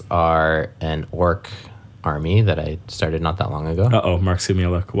projects are an orc army that I started not that long ago. Uh-oh, Mark's giving me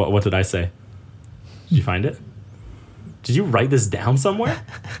a look. What did I say? Did you find it? Did you write this down somewhere?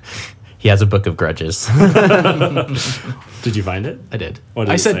 He has a book of grudges. Did you find it? I did. What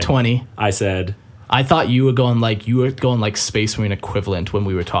did I it said say? 20. I said... I thought you were going like Space Marine equivalent when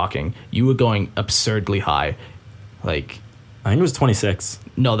we were talking. You were going absurdly high. Like I think it was 26.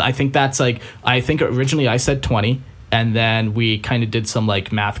 no, I think that's like I think originally I said 20 and then we kind of did some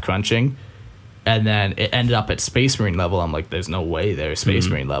like math crunching, and then it ended up at Space Marine level. I'm like, there's no way they're Space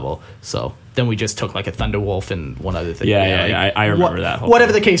Marine level. So then we just took like a Thunderwolf and one other thing. I remember that.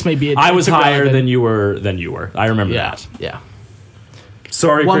 Whatever the case may be. I was it's higher irrelevant. than you were. I remember Yeah, that. yeah.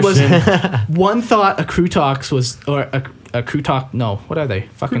 Sorry, One was Christian. one thought a Crutox was or a Crutox. No, what are they?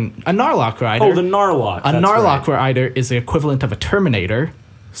 Fucking a Narlock rider. Oh, the Narlock. A That's Narlock right. rider is the equivalent of a Terminator,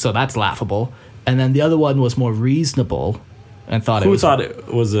 so that's laughable. And then the other one was more reasonable, and thought Who thought it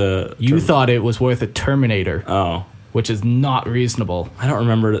was a? you thought it was worth a Terminator, Oh, which is not reasonable. I don't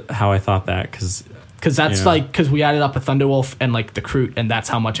remember how I thought that because Because that's Yeah. like because we added up a Thunderwolf and like the Crute, and that's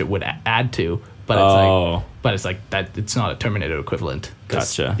how much it would add to. But it's like that. It's not a Terminator equivalent.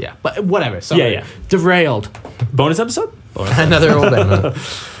 'Cause- Gotcha. Yeah, but whatever. Sorry. Yeah. Derailed. bonus episode. Another old Batman.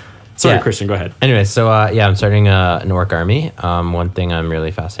 Sorry, Yeah. Christian. Go ahead. Anyway, so I'm starting an orc army. One thing I'm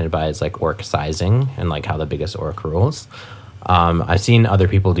really fascinated by is like orc sizing and like how the biggest orc rules. I've seen other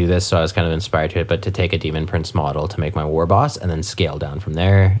people do this, so I was kind of inspired to it. But to take a Demon Prince model to make my war boss, and then scale down from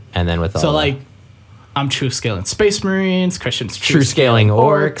there, and then with all So the like, I'm true scaling Space Marines. Christian's true scaling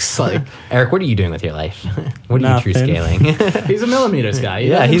orcs. Like Eric, what are you doing with your life? What are you true Nothing. scaling? he's a millimeters guy.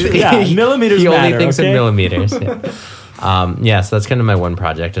 Yeah, millimeters He only matter, thinks okay? in millimeters. Yeah. So that's kind of my one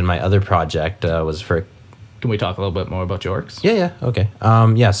project, and my other project was for. Can we talk a little bit more about your orcs? Yeah. Okay.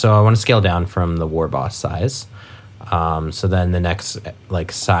 So I want to scale down from the war boss size. So then the next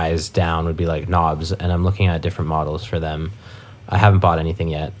like size down would be like knobs, and I'm looking at different models for them. I haven't bought anything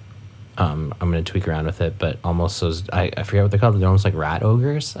yet. I'm going to tweak around with it, but almost those I forget what they're called. They're almost like rat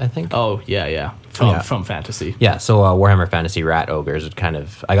ogres, I think. Oh yeah. From fantasy. Yeah, so Warhammer Fantasy rat ogres would kind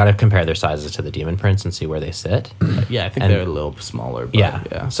of I got to compare their sizes to the Demon Prince and see where they sit. Yeah, I think And- they're a little smaller. But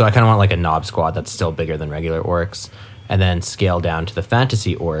Yeah. So I kind of want like a knob squad that's still bigger than regular orcs, and then scale down to the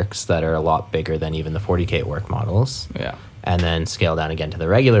fantasy orcs that are a lot bigger than even the 40k orc models. Yeah. And then scale down again to the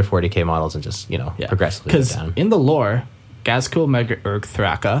regular 40k models and just, Yeah. progressively go Because down. in the lore, Gazkul Mega Urg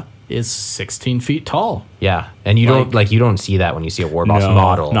Thraka is 16 feet tall. Yeah. And you don't see that when you see a war boss No,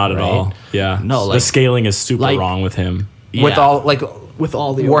 model. not at right? all. Yeah, No, the like- scaling is super like- wrong with him. With Yeah. all like With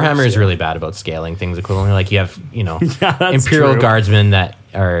all the Warhammer orcs, is yeah. really bad about scaling things equivalently. Like you have, Yeah, that's Imperial true. Guardsmen that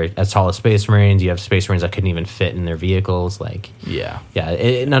are as tall as Space Marines. You have Space Marines that couldn't even fit in their vehicles. Like, Yeah.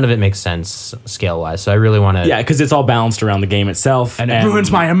 none of it makes sense scale wise. So I really want to. Yeah, because it's all balanced around the game itself, And it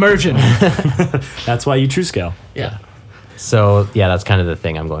ruins my immersion. That's why you true scale. Yeah. So yeah, that's kind of the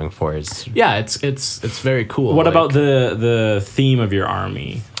thing I'm going for. Is Yeah, it's very cool. What like- about the theme of your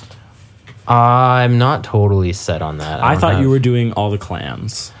army? I'm not totally set on that. I don't thought have- you were doing all the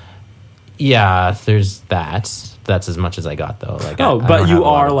clans. Yeah, there's that. That's as much as I got though. Like, Oh, I but don't you have a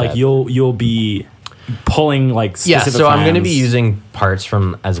lot are of like that. you'll be pulling like Yeah, specific so I'm going to clans. be using parts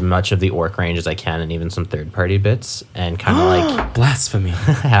from as much of the orc range as I can, and even some third party bits, and kind of like blasphemy.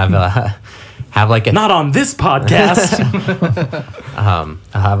 have like a Not on this podcast.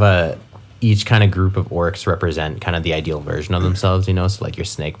 each kind of group of orcs represent kind of the ideal version of themselves, so like your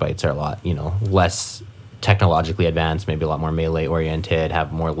snake bites are a lot, less technologically advanced, maybe a lot more melee oriented,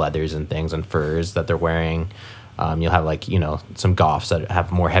 have more leathers and things and furs that they're wearing. You'll have like, some goths that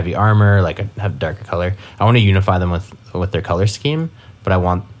have more heavy armor, like have darker color. I want to unify them with their color scheme, but I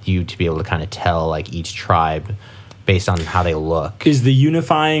want you to be able to kind of tell like each tribe based on how they look. Is the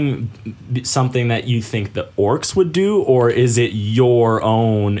unifying something that you think the orcs would do, or is it your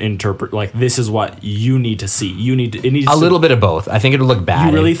own interpret? Like this is what you need to see. It needs A little bit of both. I think it'll look bad.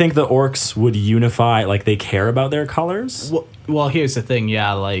 You really think the orcs would unify? Like they care about their colors? Well, here's the thing.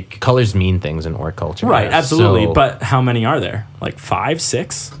 Yeah, like colors mean things in orc culture. Right, absolutely. So- But how many are there? Like 5,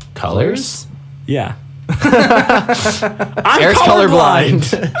 6? colors? Yeah. Eric's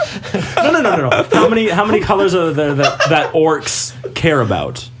colorblind. No. How many colors are there that orcs care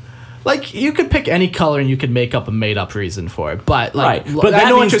about? Like you could pick any color and you could make up a made up reason for it. But like, Right. But I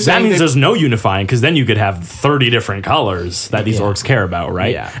know what that you're means saying. there's no unifying, because then you could have 30 different colors that these Yeah. orcs care about,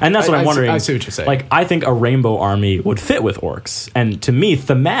 right? Yeah. And that's what I'm wondering. I see what you're saying. Like, I think a rainbow army would fit with orcs. And to me,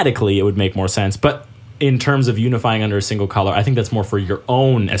 thematically, it would make more sense. But in terms of unifying under a single color, I think that's more for your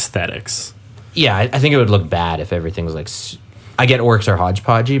own aesthetics. Yeah, I think it would look bad if everything was like. I get orcs are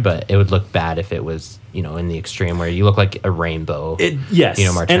hodgepodgey, but it would look bad if it was, in the extreme where you look like a rainbow. Yes.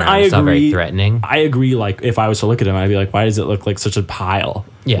 marching And around. I It's not very agree. threatening. I agree. Like, if I was to look at them, I'd be like, why does it look like such a pile?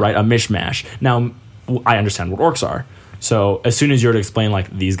 Yeah. Right? A mishmash. Now, I understand what orcs are. So as soon as you're to explain,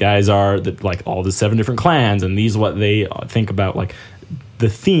 like, these guys are like all the 7 different clans, and these what they think about, like, the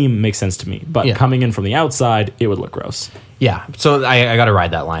theme makes sense to me. But Yeah. coming in from the outside, it would look gross. Yeah, so I got to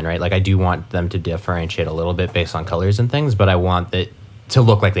ride that line, right? Like I do want them to differentiate a little bit based on colors and things, but I want it to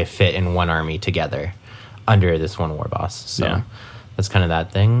look like they fit in one army together. under this one war boss. So Yeah. that's kind of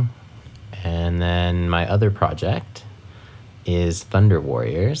that thing. And then my other project is Thunder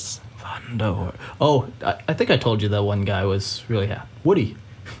Warriors. Oh, I think I told you that one guy was really happy. Woody.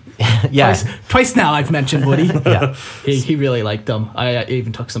 Yeah. Twice now I've mentioned Woody. Yeah. He really liked them. I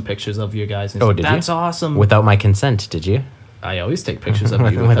even took some pictures of your guys. And Oh, said, did you? That's awesome. Without my consent, did you? I always take pictures of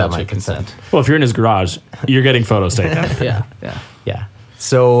you without your consent. Well, if you're in his garage, you're getting photos taken. Yeah. Yeah.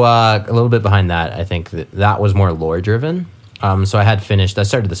 So a little bit behind that, I think that was more lore driven. So I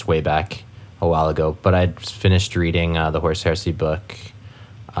started this way back a while ago, but I'd finished reading the Horus Heresy book.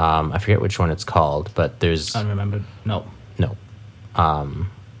 I forget which one it's called, but there's... I don't remember. No.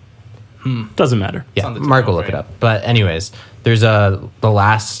 Doesn't matter. Yeah, on the Mark will top, look it right? up. But anyways, there's the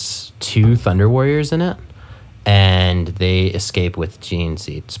last 2 Thunder Warriors in it, and they escape with Gene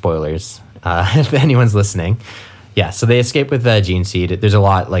Seed. Spoilers, if anyone's listening. Yeah, so they escape with Gene Seed. There's a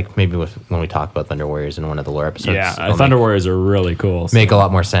lot, like maybe when we talk about Thunder Warriors in one of the lore episodes. Yeah, it'll Thunder Warriors are really cool. so- make a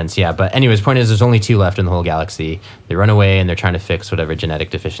lot more sense. Yeah, but anyways, point is there's only 2 left in the whole galaxy. They run away and they're trying to fix whatever genetic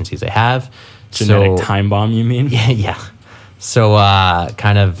deficiencies they have. Genetic time bomb, you mean? Yeah. So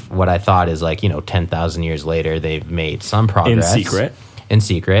kind of what I thought is 10,000 years later, they've made some progress. In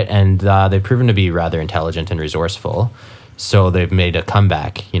secret. And they've proven to be rather intelligent and resourceful. So they've made a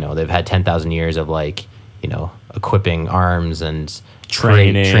comeback. They've had 10,000 years of equipping arms and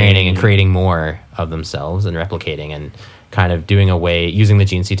training and creating more of themselves and replicating and kind of using the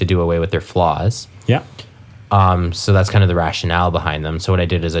Gene Seed to do away with their flaws. Yeah. So that's kind of the rationale behind them. So what I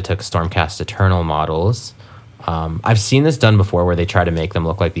did is I took Stormcast Eternal models. I've seen this done before where they try to make them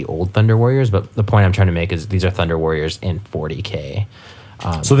look like the old Thunder Warriors, but the point I'm trying to make is these are Thunder Warriors in 40K.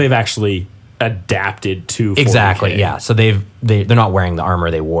 So they've actually adapted to 40K, Exactly, yeah. So they're not wearing the armor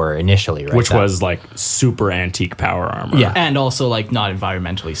they wore initially, right? which was super antique power armor. Yeah. And also not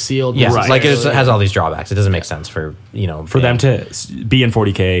environmentally sealed. Yeah, Right. it has all these drawbacks. It doesn't make sense for them to be in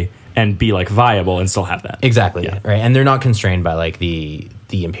 40K and be viable and still have that. Exactly, Yeah. right. And they're not constrained by the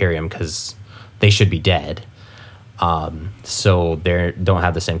Imperium because they should be dead. So they don't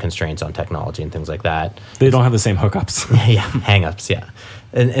have the same constraints on technology and things like that. They don't have the same hookups. Yeah, hang-ups, yeah.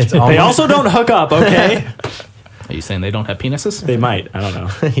 And it's They also don't hook up, okay? Are you saying they don't have penises? They might. I don't know.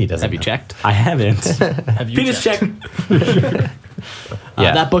 he doesn't Have you know. checked? I haven't. Have you Penis checked? check.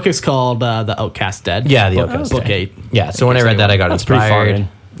 Yeah. That book is called The Outcast Dead. Yeah, The Book- Outcast Book Dead. 8. Yeah, so when I read that, I got That's pretty far inspired.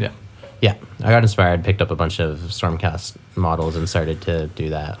 in. Yeah. Yeah, I got inspired, picked up a bunch of Stormcast models and started to do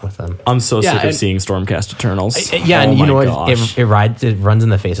that with them. I'm so Yeah, sick of and- seeing Stormcast Eternals. Yeah, and Oh you know my what? gosh. It runs in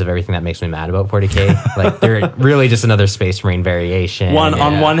the face of everything that makes me mad about 40K. They're really just another Space Marine variation. On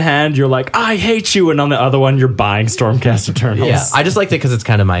Yeah. one hand, you're like, I hate you, and on the other one, you're buying Stormcast Eternals. Yeah, I just liked it because it's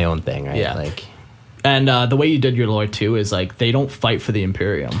kind of my own thing, right? Yeah. And the way you did your lore too is they don't fight for the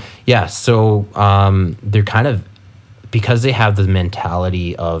Imperium. Yeah, so they're kind of, because they have the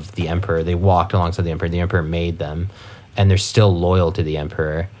mentality of the Emperor, they walked alongside the Emperor. The Emperor made them, and they're still loyal to the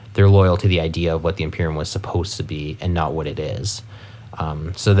Emperor. They're loyal to the idea of what the Imperium was supposed to be and not what it is.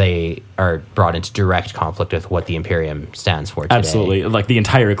 So they are brought into direct conflict with what the Imperium stands for today. Absolutely. The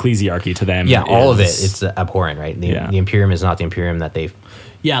entire ecclesiarchy to them. Yeah, all of it. is- It's abhorrent, right? Yeah. The Imperium is not the Imperium that they...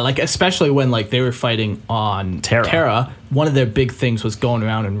 Yeah, especially when they were fighting on Terra. one of their big things was going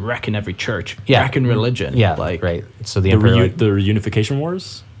around and wrecking every church, Yeah. wrecking religion. Yeah, right. So the the, Emperor... the Reunification Wars?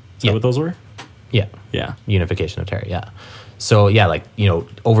 Is Yeah. that what those were? yeah. Yeah. Unification of Terra, yeah. So yeah,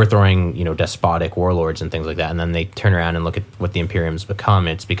 overthrowing, despotic warlords and things like that, and then they turn around and look at what the Imperium's become.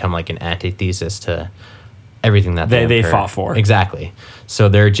 It's become an antithesis to everything that They Emperor- fought for. Exactly. So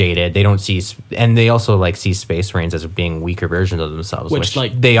they're jaded. They don't see, and they also see Space Marines as being weaker versions of themselves, Which, which, they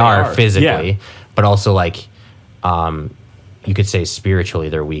they are are. physically, Yeah. but also you could say spiritually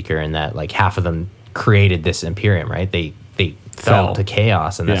they're weaker in that half of them created this Imperium, right? They fell Fell. to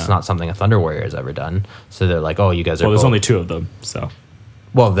chaos, and that's Yeah. not something a Thunder Warrior has ever done. So they're like, oh, you guys are Well, there's both- only 2 of them, so.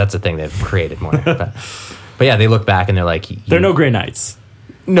 well, that's the thing, they've created more. but yeah, they look back and they're like, They're no Grey Knights.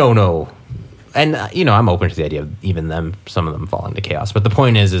 no. And I'm open to the idea of even some of them falling to chaos. But the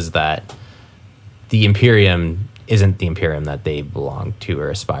point is that the Imperium isn't the Imperium that they belong to or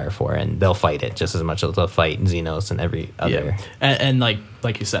aspire for, and they'll fight it just as much as they'll fight Xenos and every other. Yeah. And like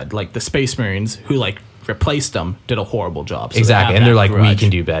you said, the Space Marines who replaced them did a horrible job. So they Exactly, have and they're that like, we grudge. can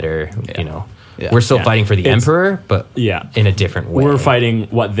do better. Yeah. Yeah. We're still Yeah. fighting for the It's- Emperor, but Yeah. in a different way. We're fighting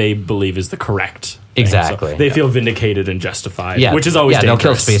what they believe is the correct thing. Exactly. So they feel vindicated and justified, Yeah, which is always they'll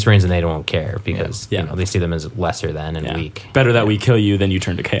kill dangerous. Space Marines and they don't care because Yeah. they see them as lesser than and Yeah. weak. Better that we kill you than you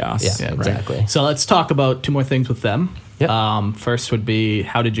turn to chaos. Yeah, Yeah, exactly. So let's talk about 2 more things with them. Yep. First would be,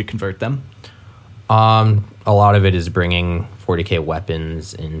 how did you convert them? A lot of it is bringing 40k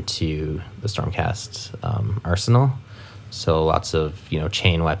weapons into the Stormcast arsenal. So lots of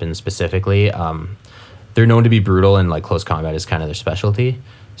chain weapons specifically. They're known to be brutal, and like close combat is kind of their specialty.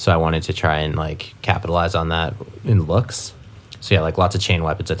 So I wanted to try and like capitalize on that in looks. So yeah, like lots of chain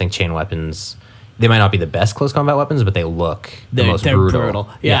weapons. I think chain weapons, they might not be the best close combat weapons, but they look the most brutal.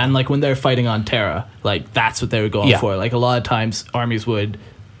 Yeah, and like when they're fighting on Terra, like that's what they were going for. Like a lot of times armies would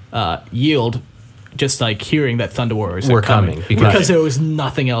yield just like hearing that Thunder Warriors were coming because there was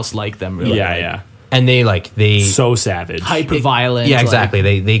nothing else like them really. Yeah. And they so savage, hyper violent. Yeah,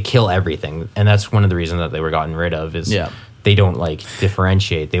 exactly. They kill everything, and that's one of the reasons that they were gotten rid of. Is they don't like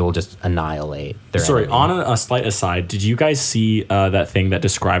differentiate. They will just annihilate their enemy. On a slight aside, did you guys see that thing that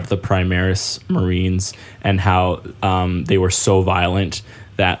described the Primaris Marines and how they were so violent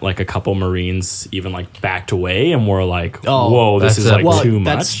that like a couple Marines even like backed away and were like, "Whoa, this is like too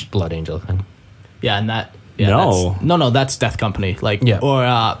much." Blood Angel thing. Yeah, and that that's Death Company,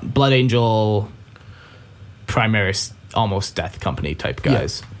 or Blood Angel, Primaris, almost Death Company type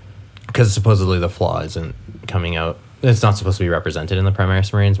guys. Because supposedly the flaw isn't coming out. It's not supposed to be represented in the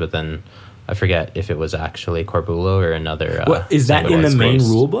Primaris Marines, but then I forget if it was actually Corbulo or another. Is that in the main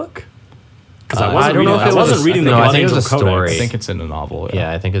rule book? Because I don't know if it was reading the Blood Angel Codex. story. I think it's in a novel.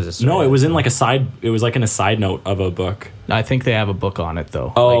 Yeah, I think it's a story. No, it was in like a side. It was like in a side note of a book. I think they have a book on it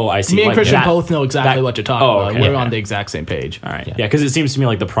though. Oh, I see. Me and Like Christian that- both know exactly what you're talking about. okay, We're okay. on the exact same page. All right. Yeah, because it seems to me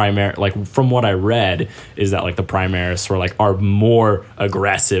like the primary, like from what I read, is that like the Primaris are more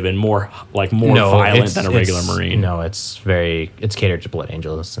aggressive and more violent than a regular Marine. No, it's catered to Blood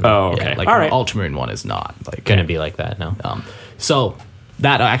Angels. And Oh, okay. Like All an right. Ultramarine one is not like gonna be like that. No. So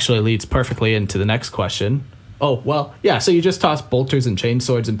that actually leads perfectly into the next question. Oh, well, yeah, so you just tossed bolters and chain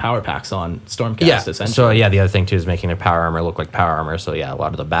swords and power packs on Stormcast, essentially. So yeah, the other thing too is making their power armor look like power armor. So yeah, a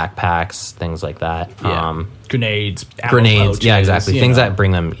lot of the backpacks, things like that. Yeah. Grenades, ammo Grenades, pouches, yeah, exactly. Things know. that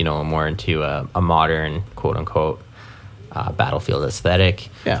bring them, more into a modern, quote unquote, battlefield aesthetic.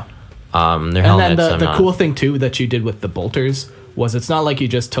 Yeah. Their And helmets. then the cool thing, too, that you did with the bolters was it's not like you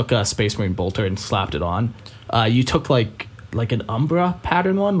just took a Space Marine bolter and slapped it on. You took like an Umbra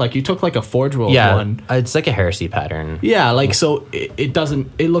pattern one, like you took like a Forge World one. It's like a heresy pattern. Yeah, like so it doesn't.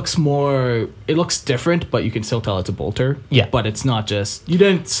 It looks different, but you can still tell it's a bolter. Yeah. but it's not just you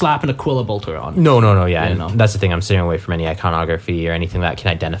didn't slap an Aquila bolter on. No, yeah, You and know. that's the thing. I'm staying away from any iconography or anything that can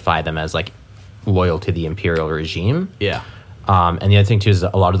identify them as like loyal to the imperial regime. Yeah, And the other thing too is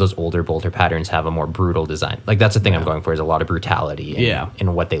that a lot of those older bolter patterns have a more brutal design. Like that's the thing I'm going for is a lot of brutality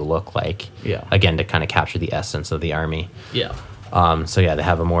in what they look like. Yeah. Again, to kind of capture the essence of the army. yeah, So yeah, they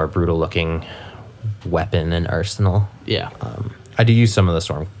have a more brutal looking weapon and arsenal. yeah. I do use some of the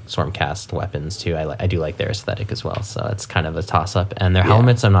Stormcast weapons too. I do like their aesthetic as well. So it's kind of a toss up. And their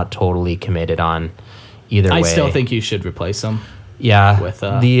helmets, I'm not totally committed on either way. I still think you should replace them. Yeah. with,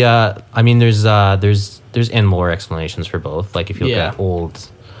 there's in-lore explanations for both. Like if you look at old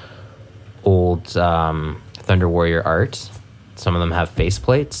Thunder Warrior art, some of them have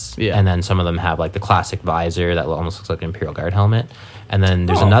faceplates, and then some of them have like the classic visor that almost looks like an Imperial Guard helmet. And then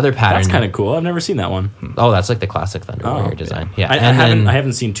there's another pattern. That's kind of cool. I've never seen that one. Oh, that's like the classic Thunder Warrior design. Yeah, I and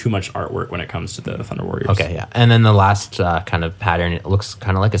haven't seen too much artwork when it comes to the Thunder Warriors. Okay, yeah, and then the last kind of pattern, it looks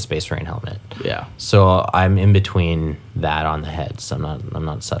kind of like a Space Marine helmet. Yeah, So I'm in between that on the heads. I'm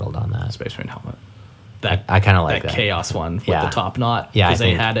not settled on that. Space Marine helmet. I kind of like that. Chaos one with Yeah. the top knot. Yeah, because I they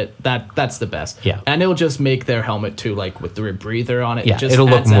think- had it. That's the best. Yeah. and it'll just make their helmet too, like with the rebreather on it. Yeah, it just it'll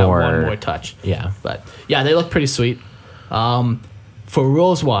look adds that more- one more touch. Yeah. But yeah, they look pretty sweet. For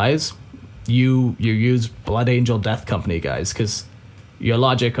rules wise, you use Blood Angel Death Company guys because our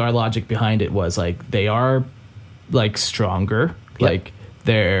logic behind it was like they are like stronger, like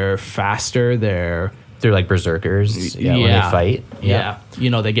they're faster, they're They're like berserkers. Yeah, when they fight. Yeah.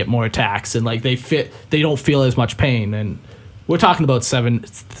 They get more attacks and like they don't feel as much pain. And we're talking about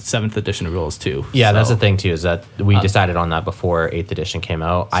 7th edition rules too. Yeah, that's So, the thing too, is that we decided on that before 8th edition came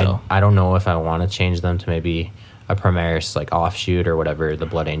out. So- I don't know if I want to change them to maybe a Primaris like offshoot or whatever the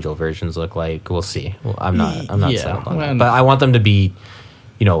Blood Angel versions look like. We'll see. Well, I'm not Yeah, settled on well, that. But I want them to be,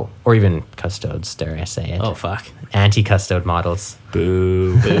 or even custodes, dare I say it. Oh fuck. Anti-custode models.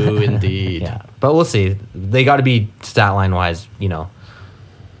 Boo. Boo indeed. Yeah. But we'll see. They got to be stat line wise,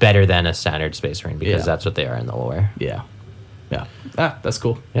 better than a standard Space Marine because Yeah. that's what they are in the lore. Yeah. Yeah. That's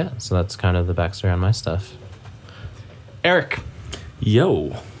cool. Yeah, so that's kind of the backstory on my stuff. Eric.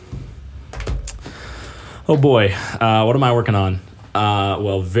 Yo. Oh boy, what am I working on?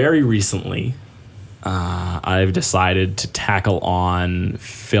 Well, very recently, I've decided to tackle on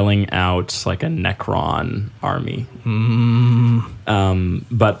filling out like a Necron army.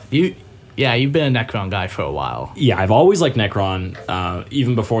 But Yeah, you've been a Necron guy for a while. Yeah, I've always liked Necron,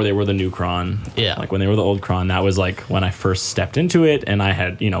 even before they were the new Kron. Yeah. Like when they were the old Kron, that was like when I first stepped into it, and I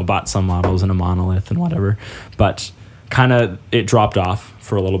had, bought some models and a monolith and whatever. But kind of it dropped off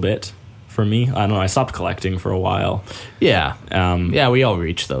for a little bit for me. I don't know, I stopped collecting for a while. Yeah. Yeah, we all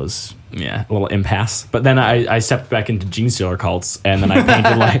reach those. Yeah, a little impasse. But then I stepped back into Gene Stealer cults, and then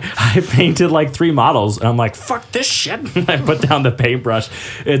I painted like 3 models, and I'm like, fuck this shit. And I put down the paintbrush.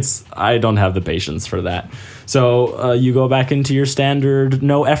 I don't have the patience for that. So you go back into your standard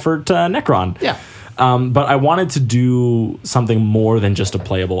no effort Necron. Yeah. But I wanted to do something more than just a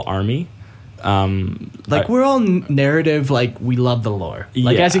playable army. We're all narrative, like we love the lore.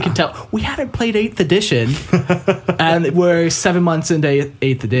 Like as you can tell, we haven't played 8th edition and we're 7 months into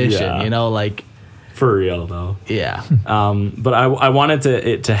 8th edition, Yeah. For real though. Yeah. But I wanted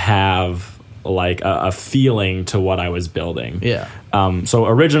it to have like a feeling to what I was building. Yeah. So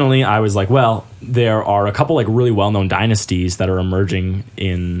originally I was like, well, there are a couple like really well-known dynasties that are emerging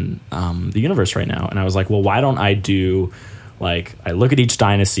in the universe right now. And I was like, well, why don't I do like, I look at each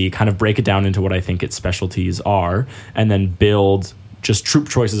dynasty, kind of break it down into what I think its specialties are, and then build just troop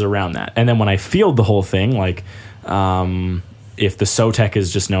choices around that. And then when I field the whole thing, like, if the Sotek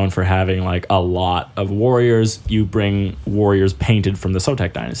is just known for having like a lot of warriors, you bring warriors painted from the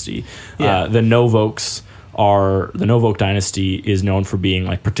Sotek dynasty. Yeah. The Novok dynasty is known for being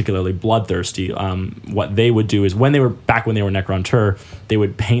like particularly bloodthirsty. What they would do is when they were Necron Tur, they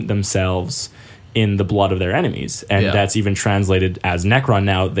would paint themselves in the blood of their enemies, and that's even translated as Necron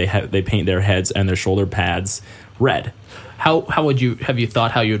now. They paint their heads and their shoulder pads red. Have you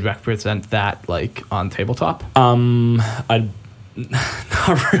thought how you would represent that like on tabletop? Not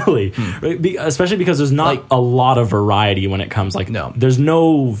really, especially because there's not a lot of variety when it comes. There's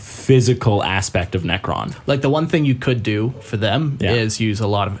no physical aspect of Necron. Like the one thing you could do for them is use a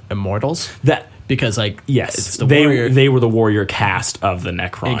lot of immortals. Because it's the warrior. They were the warrior caste of the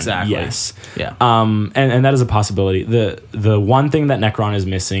Necron. Exactly. Yes. Yeah. And that is a possibility. The one thing that Necron is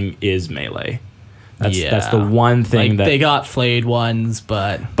missing is melee. That's the one thing that they got flayed ones,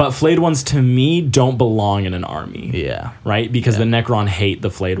 but flayed ones to me don't belong in an army. Yeah. Right? Because the Necron hate the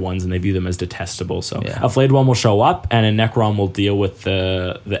flayed ones and they view them as detestable. So a flayed one will show up and a Necron will deal with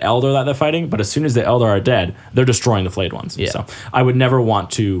the elder that they're fighting, but as soon as the elder are dead, they're destroying the flayed ones. Yeah. So I would never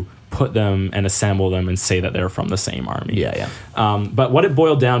want to put them and assemble them and say that they're from the same army. Yeah. But what it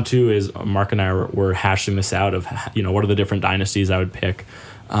boiled down to is Mark and I were hashing this out of, what are the different dynasties I would pick.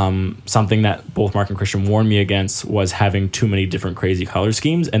 Something that both Mark and Christian warned me against was having too many different crazy color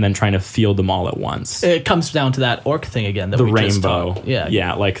schemes and then trying to field them all at once. It comes down to that orc thing again. The rainbow.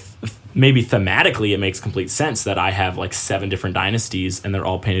 Yeah. Like maybe thematically it makes complete sense that I have like 7 different dynasties and they're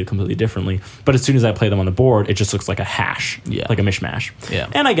all painted completely differently. But as soon as I play them on the board, it just looks like a hash, like a mishmash. Yeah.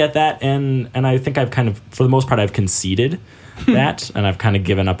 And I get that, and I think I've kind of, for the most part, I've conceded that, and I've kind of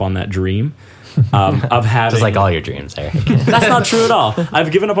given up on that dream. Of having, just like all your dreams, Eric. That's not true at all.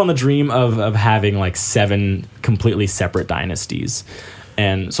 I've given up on the dream of having like 7 completely separate dynasties.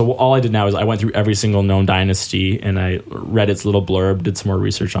 And so all I did now is I went through every single known dynasty and I read its little blurb, did some more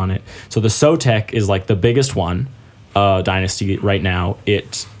research on it. So the Sotek is like the biggest one dynasty right now.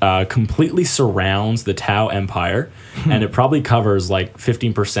 It completely surrounds the Tau Empire, and it probably covers like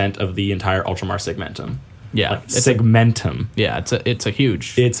 15% of the entire Ultramar segmentum. Yeah, like segmentum. It's a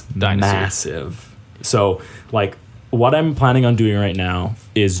huge. It's dynasty. massive. So like what I'm planning on doing right now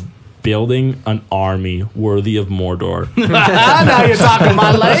is building an army worthy of Mordor. Now you're talking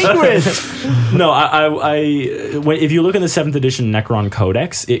my language. No, if you look in the 7th edition Necron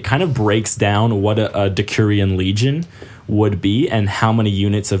Codex, it kind of breaks down what a Decurion Legion would be and how many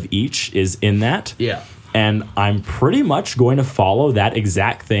units of each is in that. Yeah. And I'm pretty much going to follow that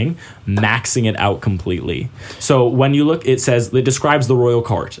exact thing, maxing it out completely. So when you look, it describes the royal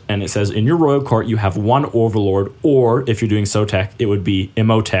court, and it says in your royal court you have 1 overlord, or if you're doing Sotek, it would be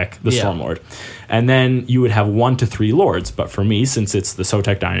Imhotep, the Stormlord. And then you would have 1 to 3 lords. But for me, since it's the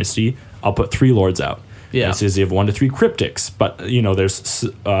Sotek dynasty, I'll put 3 lords out. Yeah. It says you have 1 to 3 cryptics, but there's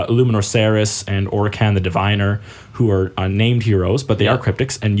Illuminor Saris and Orican the Diviner, who are named heroes, but they are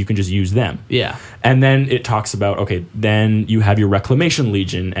cryptics, and you can just use them. Yeah. And then it talks about, then you have your Reclamation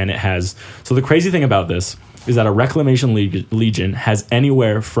Legion, and it has... So the crazy thing about this is that a Reclamation Legion has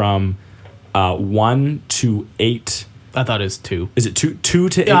anywhere from 1 to 8... I thought it was 2. Is it 2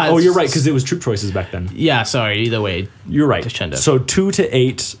 to 8? Yeah, Oh, you're right, because it was troop choices back then. Yeah, sorry. Either way. You're right. Crescendo. So 2 to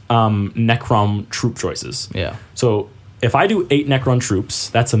 8 Necron troop choices. Yeah. So if I do 8 Necron troops,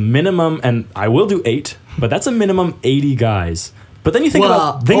 that's a minimum, and I will do 8, but that's a minimum 80 guys But then you think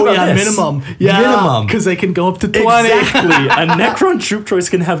about this. minimum. Yeah, Minimum. because they can go up to 20. Exactly. A Necron troop choice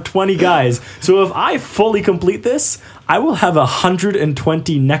can have 20 guys. So if I fully complete this, I will have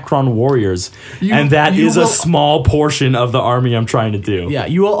 120 Necron warriors. And that you is a will- small portion of the army I'm trying to do. Yeah,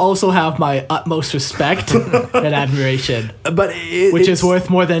 you will also have my utmost respect and admiration, But which is worth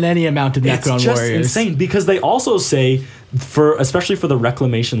more than any amount of it's Necron just warriors. insane because they also say, especially for the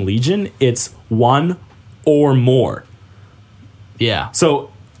Reclamation Legion, it's 1 or more. Yeah.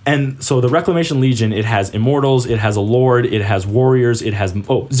 So the Reclamation Legion, it has immortals, it has a lord, it has warriors, it has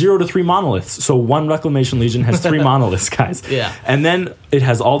 0 to 3 monoliths. So one Reclamation Legion has 3 monoliths, guys. Yeah. And then it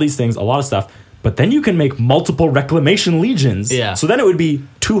has all these things, a lot of stuff. But then you can make multiple Reclamation Legions. Yeah. So then it would be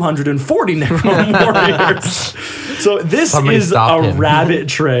 240 Necron warriors. So this Somebody is stop a him. rabbit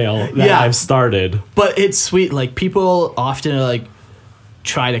trail that Yeah. I've started. But it's sweet. Like, people often, like,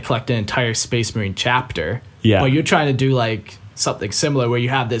 try to collect an entire Space Marine chapter. Yeah. But you're trying to do, like, something similar where you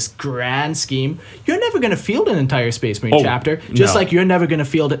have this grand scheme. You're never going to field an entire Space Marine chapter, just no. like you're never going to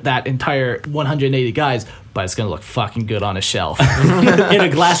field that entire 180 guys, but it's going to look fucking good on a shelf. In a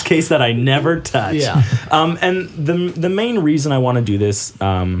glass case that I never touch. Yeah. And the main reason I want to do this,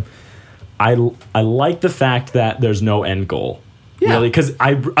 I like the fact that there's no end goal. Yeah. Really, because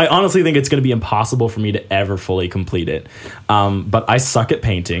I honestly think it's going to be impossible for me to ever fully complete it. But I suck at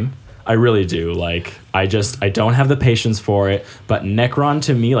painting. I really do. Like, I don't have the patience for it. But Necron,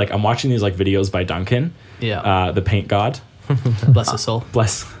 to me, like, I'm watching these like videos by Duncan, the paint god. Bless his soul.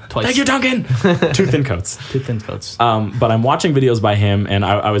 Bless. Twice. Thank you, Duncan. 2 thin coats. 2 thin coats. But I'm watching videos by him, and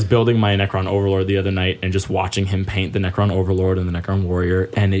I was building my Necron Overlord the other night, and just watching him paint the Necron Overlord and the Necron Warrior,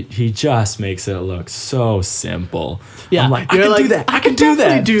 and he just makes it look so simple. Yeah, I'm like, I you're can like, do that. I can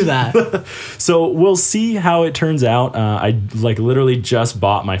definitely do do that. that. So we'll see how it turns out. I like literally just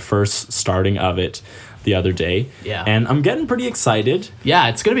bought my first starting of it the other day. Yeah. And I'm getting pretty excited. Yeah,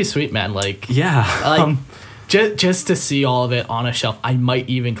 it's gonna be sweet, man. Like, Yeah. like just to see all of it on a shelf. I might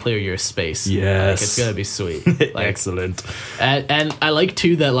even clear your space. Yes. Like, it's gonna be sweet. Like, Excellent. and I like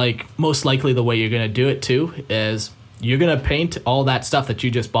too that, like, most likely the way you're gonna do it too is you're gonna paint all that stuff that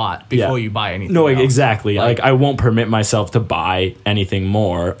you just bought before you buy anything. No, else. exactly. Like, I won't permit myself to buy anything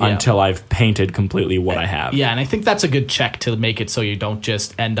more Yeah. until I've painted completely what I have. Yeah, and I think that's a good check to make it so you don't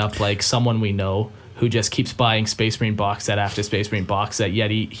just end up like someone we know who just keeps buying Space Marine box set after Space Marine box set,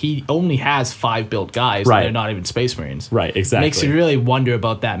 yet he only has 5 built guys, Right. and they're not even Space Marines. Right, exactly. Makes you really wonder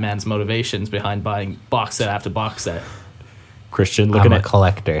about that man's motivations behind buying box set after box set. Christian, I'm looking a at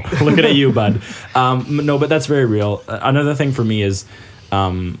collector. looking at you, bud. No, but that's very real. Another thing for me is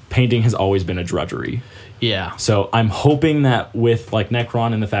painting has always been a drudgery. Yeah. So I'm hoping that with like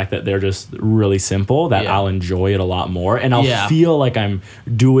Necron and the fact that they're just really simple, that Yeah. I'll enjoy it a lot more, and I'll Yeah. feel like I'm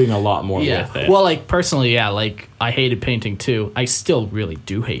doing a lot more Yeah. with it. Well, like, personally, yeah, like, I hated painting too. I still really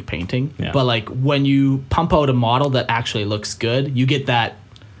do hate painting. Yeah. But, like, when you pump out a model that actually looks good, you get that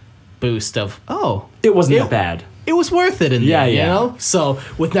boost of, oh, it wasn't it- that bad. it was worth it in Yeah, the end, yeah. you know? So,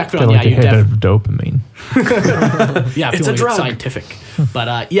 with Necron, Feel like yeah, a you hit definitely... of dopamine. Yeah, It's if you a want to get drug. scientific.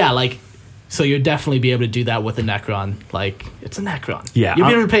 But yeah, like, so you'll definitely be able to do that with a Necron. Like, it's a Necron. Yeah, You'll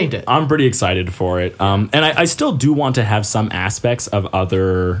be I'm- able to paint it. I'm pretty excited for it. And I still do want to have some aspects of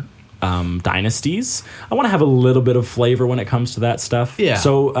other dynasties. I want to have a little bit of flavor when it comes to that stuff. Yeah.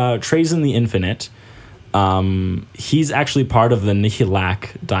 So Trazen the Infinite, he's actually part of the Nihilak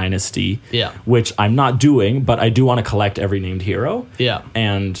dynasty. Yeah. Which I'm not doing, but I do want to collect every named hero. Yeah.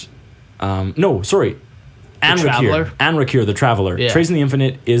 And no, sorry. Traveler? Anrakir, the Traveler. Yeah. Trazen the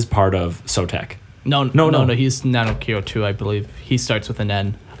Infinite is part of Sotek. No, he's Nanokyo too, I believe. He starts with an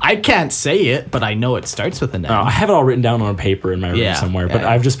N. I can't say it, but I know it starts with an N. I have it all written down on paper in my room Yeah, somewhere, but yeah.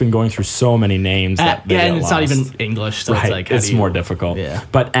 I've just been going through so many names that they yeah, get and it's not lost. even English, so Right, it's like, how it's do you- more difficult. Yeah.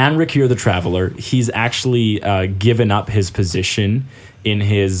 But Anrakir the Traveler, he's actually given up his position in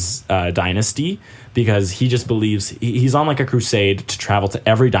his dynasty because he just believes he's on like a crusade to travel to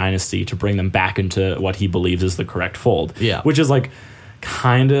every dynasty to bring them back into what he believes is the correct fold. Yeah. Which is like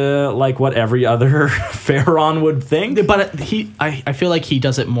kind of like what every other Pharaoh would think. But I feel like he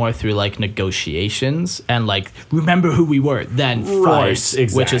does it more through like negotiations and like remember who we were, then force,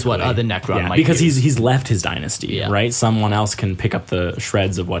 which is what other Necron might because use. he's left his dynasty, Yeah. right? Someone else can pick up the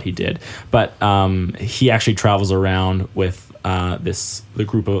shreds of what he did, but he actually travels around with the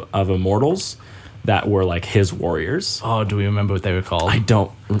group of immortals that were like his warriors. Oh, do we remember what they were called? I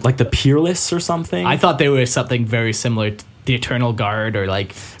don't like the Peerless or something. I thought they were something very similar to the Eternal Guard or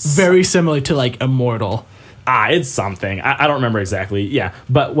like very similar to like Immortal. It's something. I don't remember exactly. Yeah,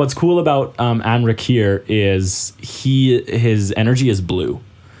 but what's cool about Anrakir is his energy is blue.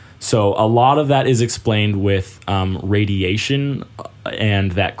 So a lot of that is explained with radiation,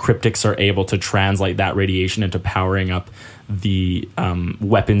 and that cryptics are able to translate that radiation into powering up the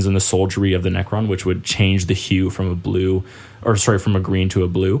weapons and the soldiery of the Necron, which would change the hue from from a green to a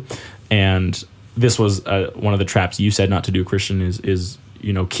blue. And this was one of the traps you said not to do, Christian, is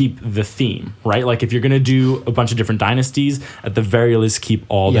keep the theme, right? Like if you're going to do a bunch of different dynasties, at the very least, keep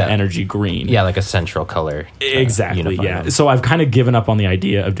all the energy green. Yeah, like a central color. Exactly, yeah. So I've kind of given up on the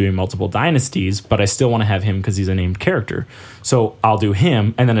idea of doing multiple dynasties, but I still want to have him because he's a named character. So I'll do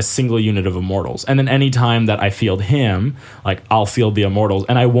him and then a single unit of Immortals. And then anytime that I field him, like I'll field the Immortals,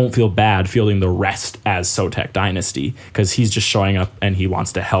 and I won't feel bad fielding the rest as Sotek Dynasty because he's just showing up and he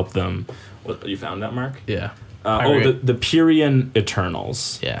wants to help them. What, you found that, Mark? Yeah. The Pyrian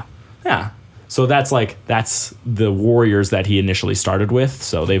Eternals. Yeah. Yeah. So that's the warriors that he initially started with.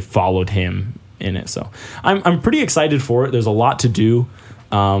 So they've followed him in it. So I'm pretty excited for it. There's a lot to do.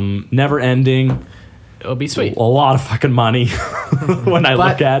 Never ending. It'll be sweet. A lot of fucking money when I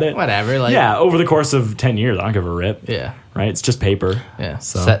look at it. Whatever. Like, yeah, over the course of 10 years, I don't give a rip. Yeah. Right? It's just paper. Yeah.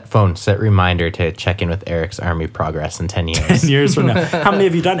 So Set reminder to check in with Eric's army progress in 10 years. 10 years from now. How many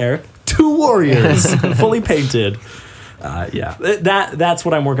have you done, Eric? 2 warriors, fully painted. That's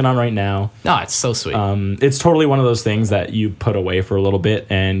what I'm working on right now. No, it's so sweet. It's totally one of those things that you put away for a little bit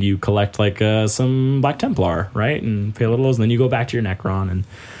and you collect like some Black Templar, right? And pay a little of those, and then you go back to your Necron.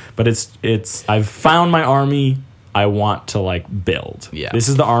 But it's I've found my army I want to like build. Yeah. This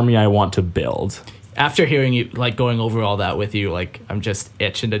is the army I want to build. After hearing you, like going over all that with you, like I'm just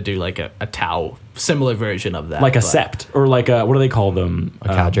itching to do like a Tau similar version of that. Like a Sept, or like a, what do they call them? A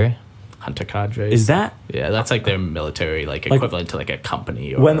cadre? Hunter cadres. Is that? Yeah, that's like their military, like equivalent to like a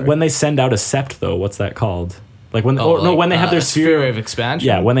company. Or, When they send out a Sept, though, what's that called? Like when when they have their sphere of expansion.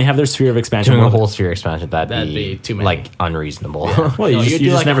 Yeah, when they have their sphere of expansion. Doing a whole sphere expansion, that'd be too many. like unreasonable. Yeah. Well, you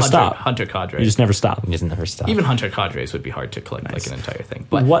just like never a stop. Hunter cadre. You just never stop. You just never stop. Even Hunter cadres would be hard to collect like an entire thing.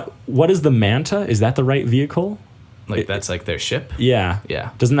 But What is the Manta? Is that the right vehicle? like that's like their ship. Yeah. Yeah.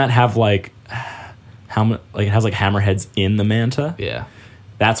 Doesn't that have like it has like hammerheads in the Manta? Yeah.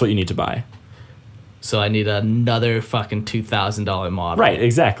 That's what you need to buy. So I need another fucking $2,000 model. Right,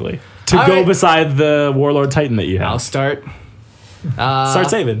 exactly. To All go right. beside the Warlord Titan that you have. I'll start. Start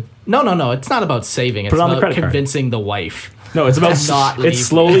saving. No. It's not about saving. It's it on the about credit card. convincing the wife. No, it's about Not leave. it's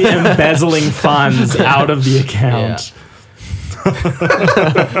slowly embezzling funds out of the account.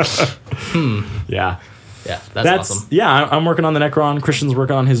 Yeah. Yeah, that's awesome. Yeah, I'm working on the Necron. Christian's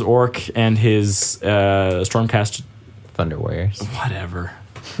working on his Orc and his Stormcast. Thunder Warriors. Whatever.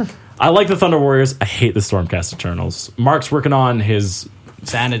 I like the Thunder Warriors. I hate the Stormcast Eternals. Mark's working on his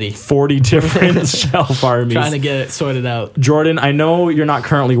Sanity. 40 different shelf armies. Trying to get it sorted out. Jordan, I know you're not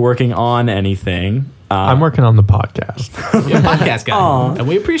currently working on anything. I'm working on the podcast. You're a podcast guy, and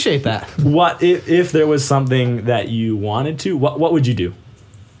we appreciate that. What if there was something that you wanted to? What would you do?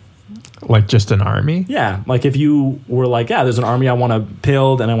 Like just an army? Yeah, like if you were like, yeah, there's an army I want to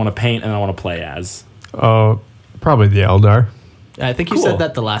build and I want to paint and I want to play as. Oh, probably the Eldar. I think you Cool. said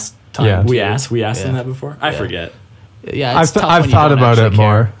that the last time. Yeah. We too. asked Yeah. them that before. I forget. Yeah, I've it's tough I've when you thought don't about it actually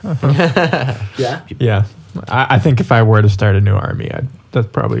care. more. Yeah. Yeah. I think if I were to start a new army, that's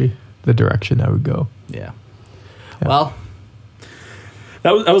probably the direction I would go. Yeah. Well,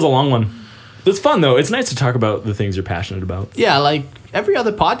 That was a long one. It's fun though. It's nice to talk about the things you're passionate about. yeah, like every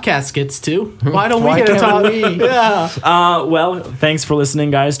other podcast gets to. Why don't we Why get to can't talk? we? Yeah. Well, thanks for listening,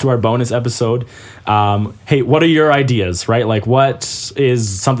 guys, to our bonus episode. Hey, what are your ideas, right? Like, what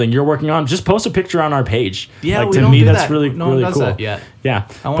is something you're working on? Just post a picture on our page. Yeah, like, we to don't me, do that's that. really, No one really does cool. that yet. Yeah.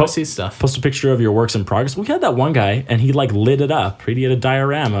 I want to see stuff. Post a picture of your works in progress. We had that one guy, and he like lit it up. He had a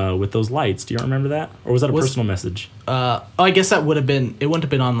diorama with those lights. Do you remember that? Or was that a personal message? I guess that would have been. It wouldn't have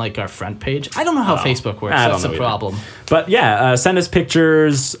been on like our front page. I don't know how Facebook works. I don't That's know the either. problem. But yeah, send us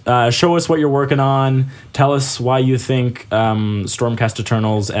pictures. Show us what you're working on. Tell us why you think Stormcast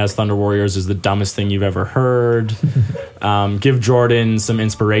Eternals as Thunder Warriors is the dumbest thing you've ever heard. Give Jordan some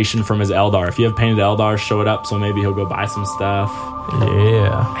inspiration from his Eldar. If you have painted Eldar, show it up so maybe he'll go buy some stuff.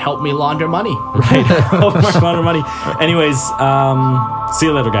 Yeah. Help me launder money. Right? Help Mark launder money. Anyways, see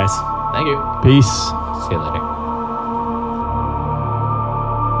you later, guys. Thank you. Peace. See you later.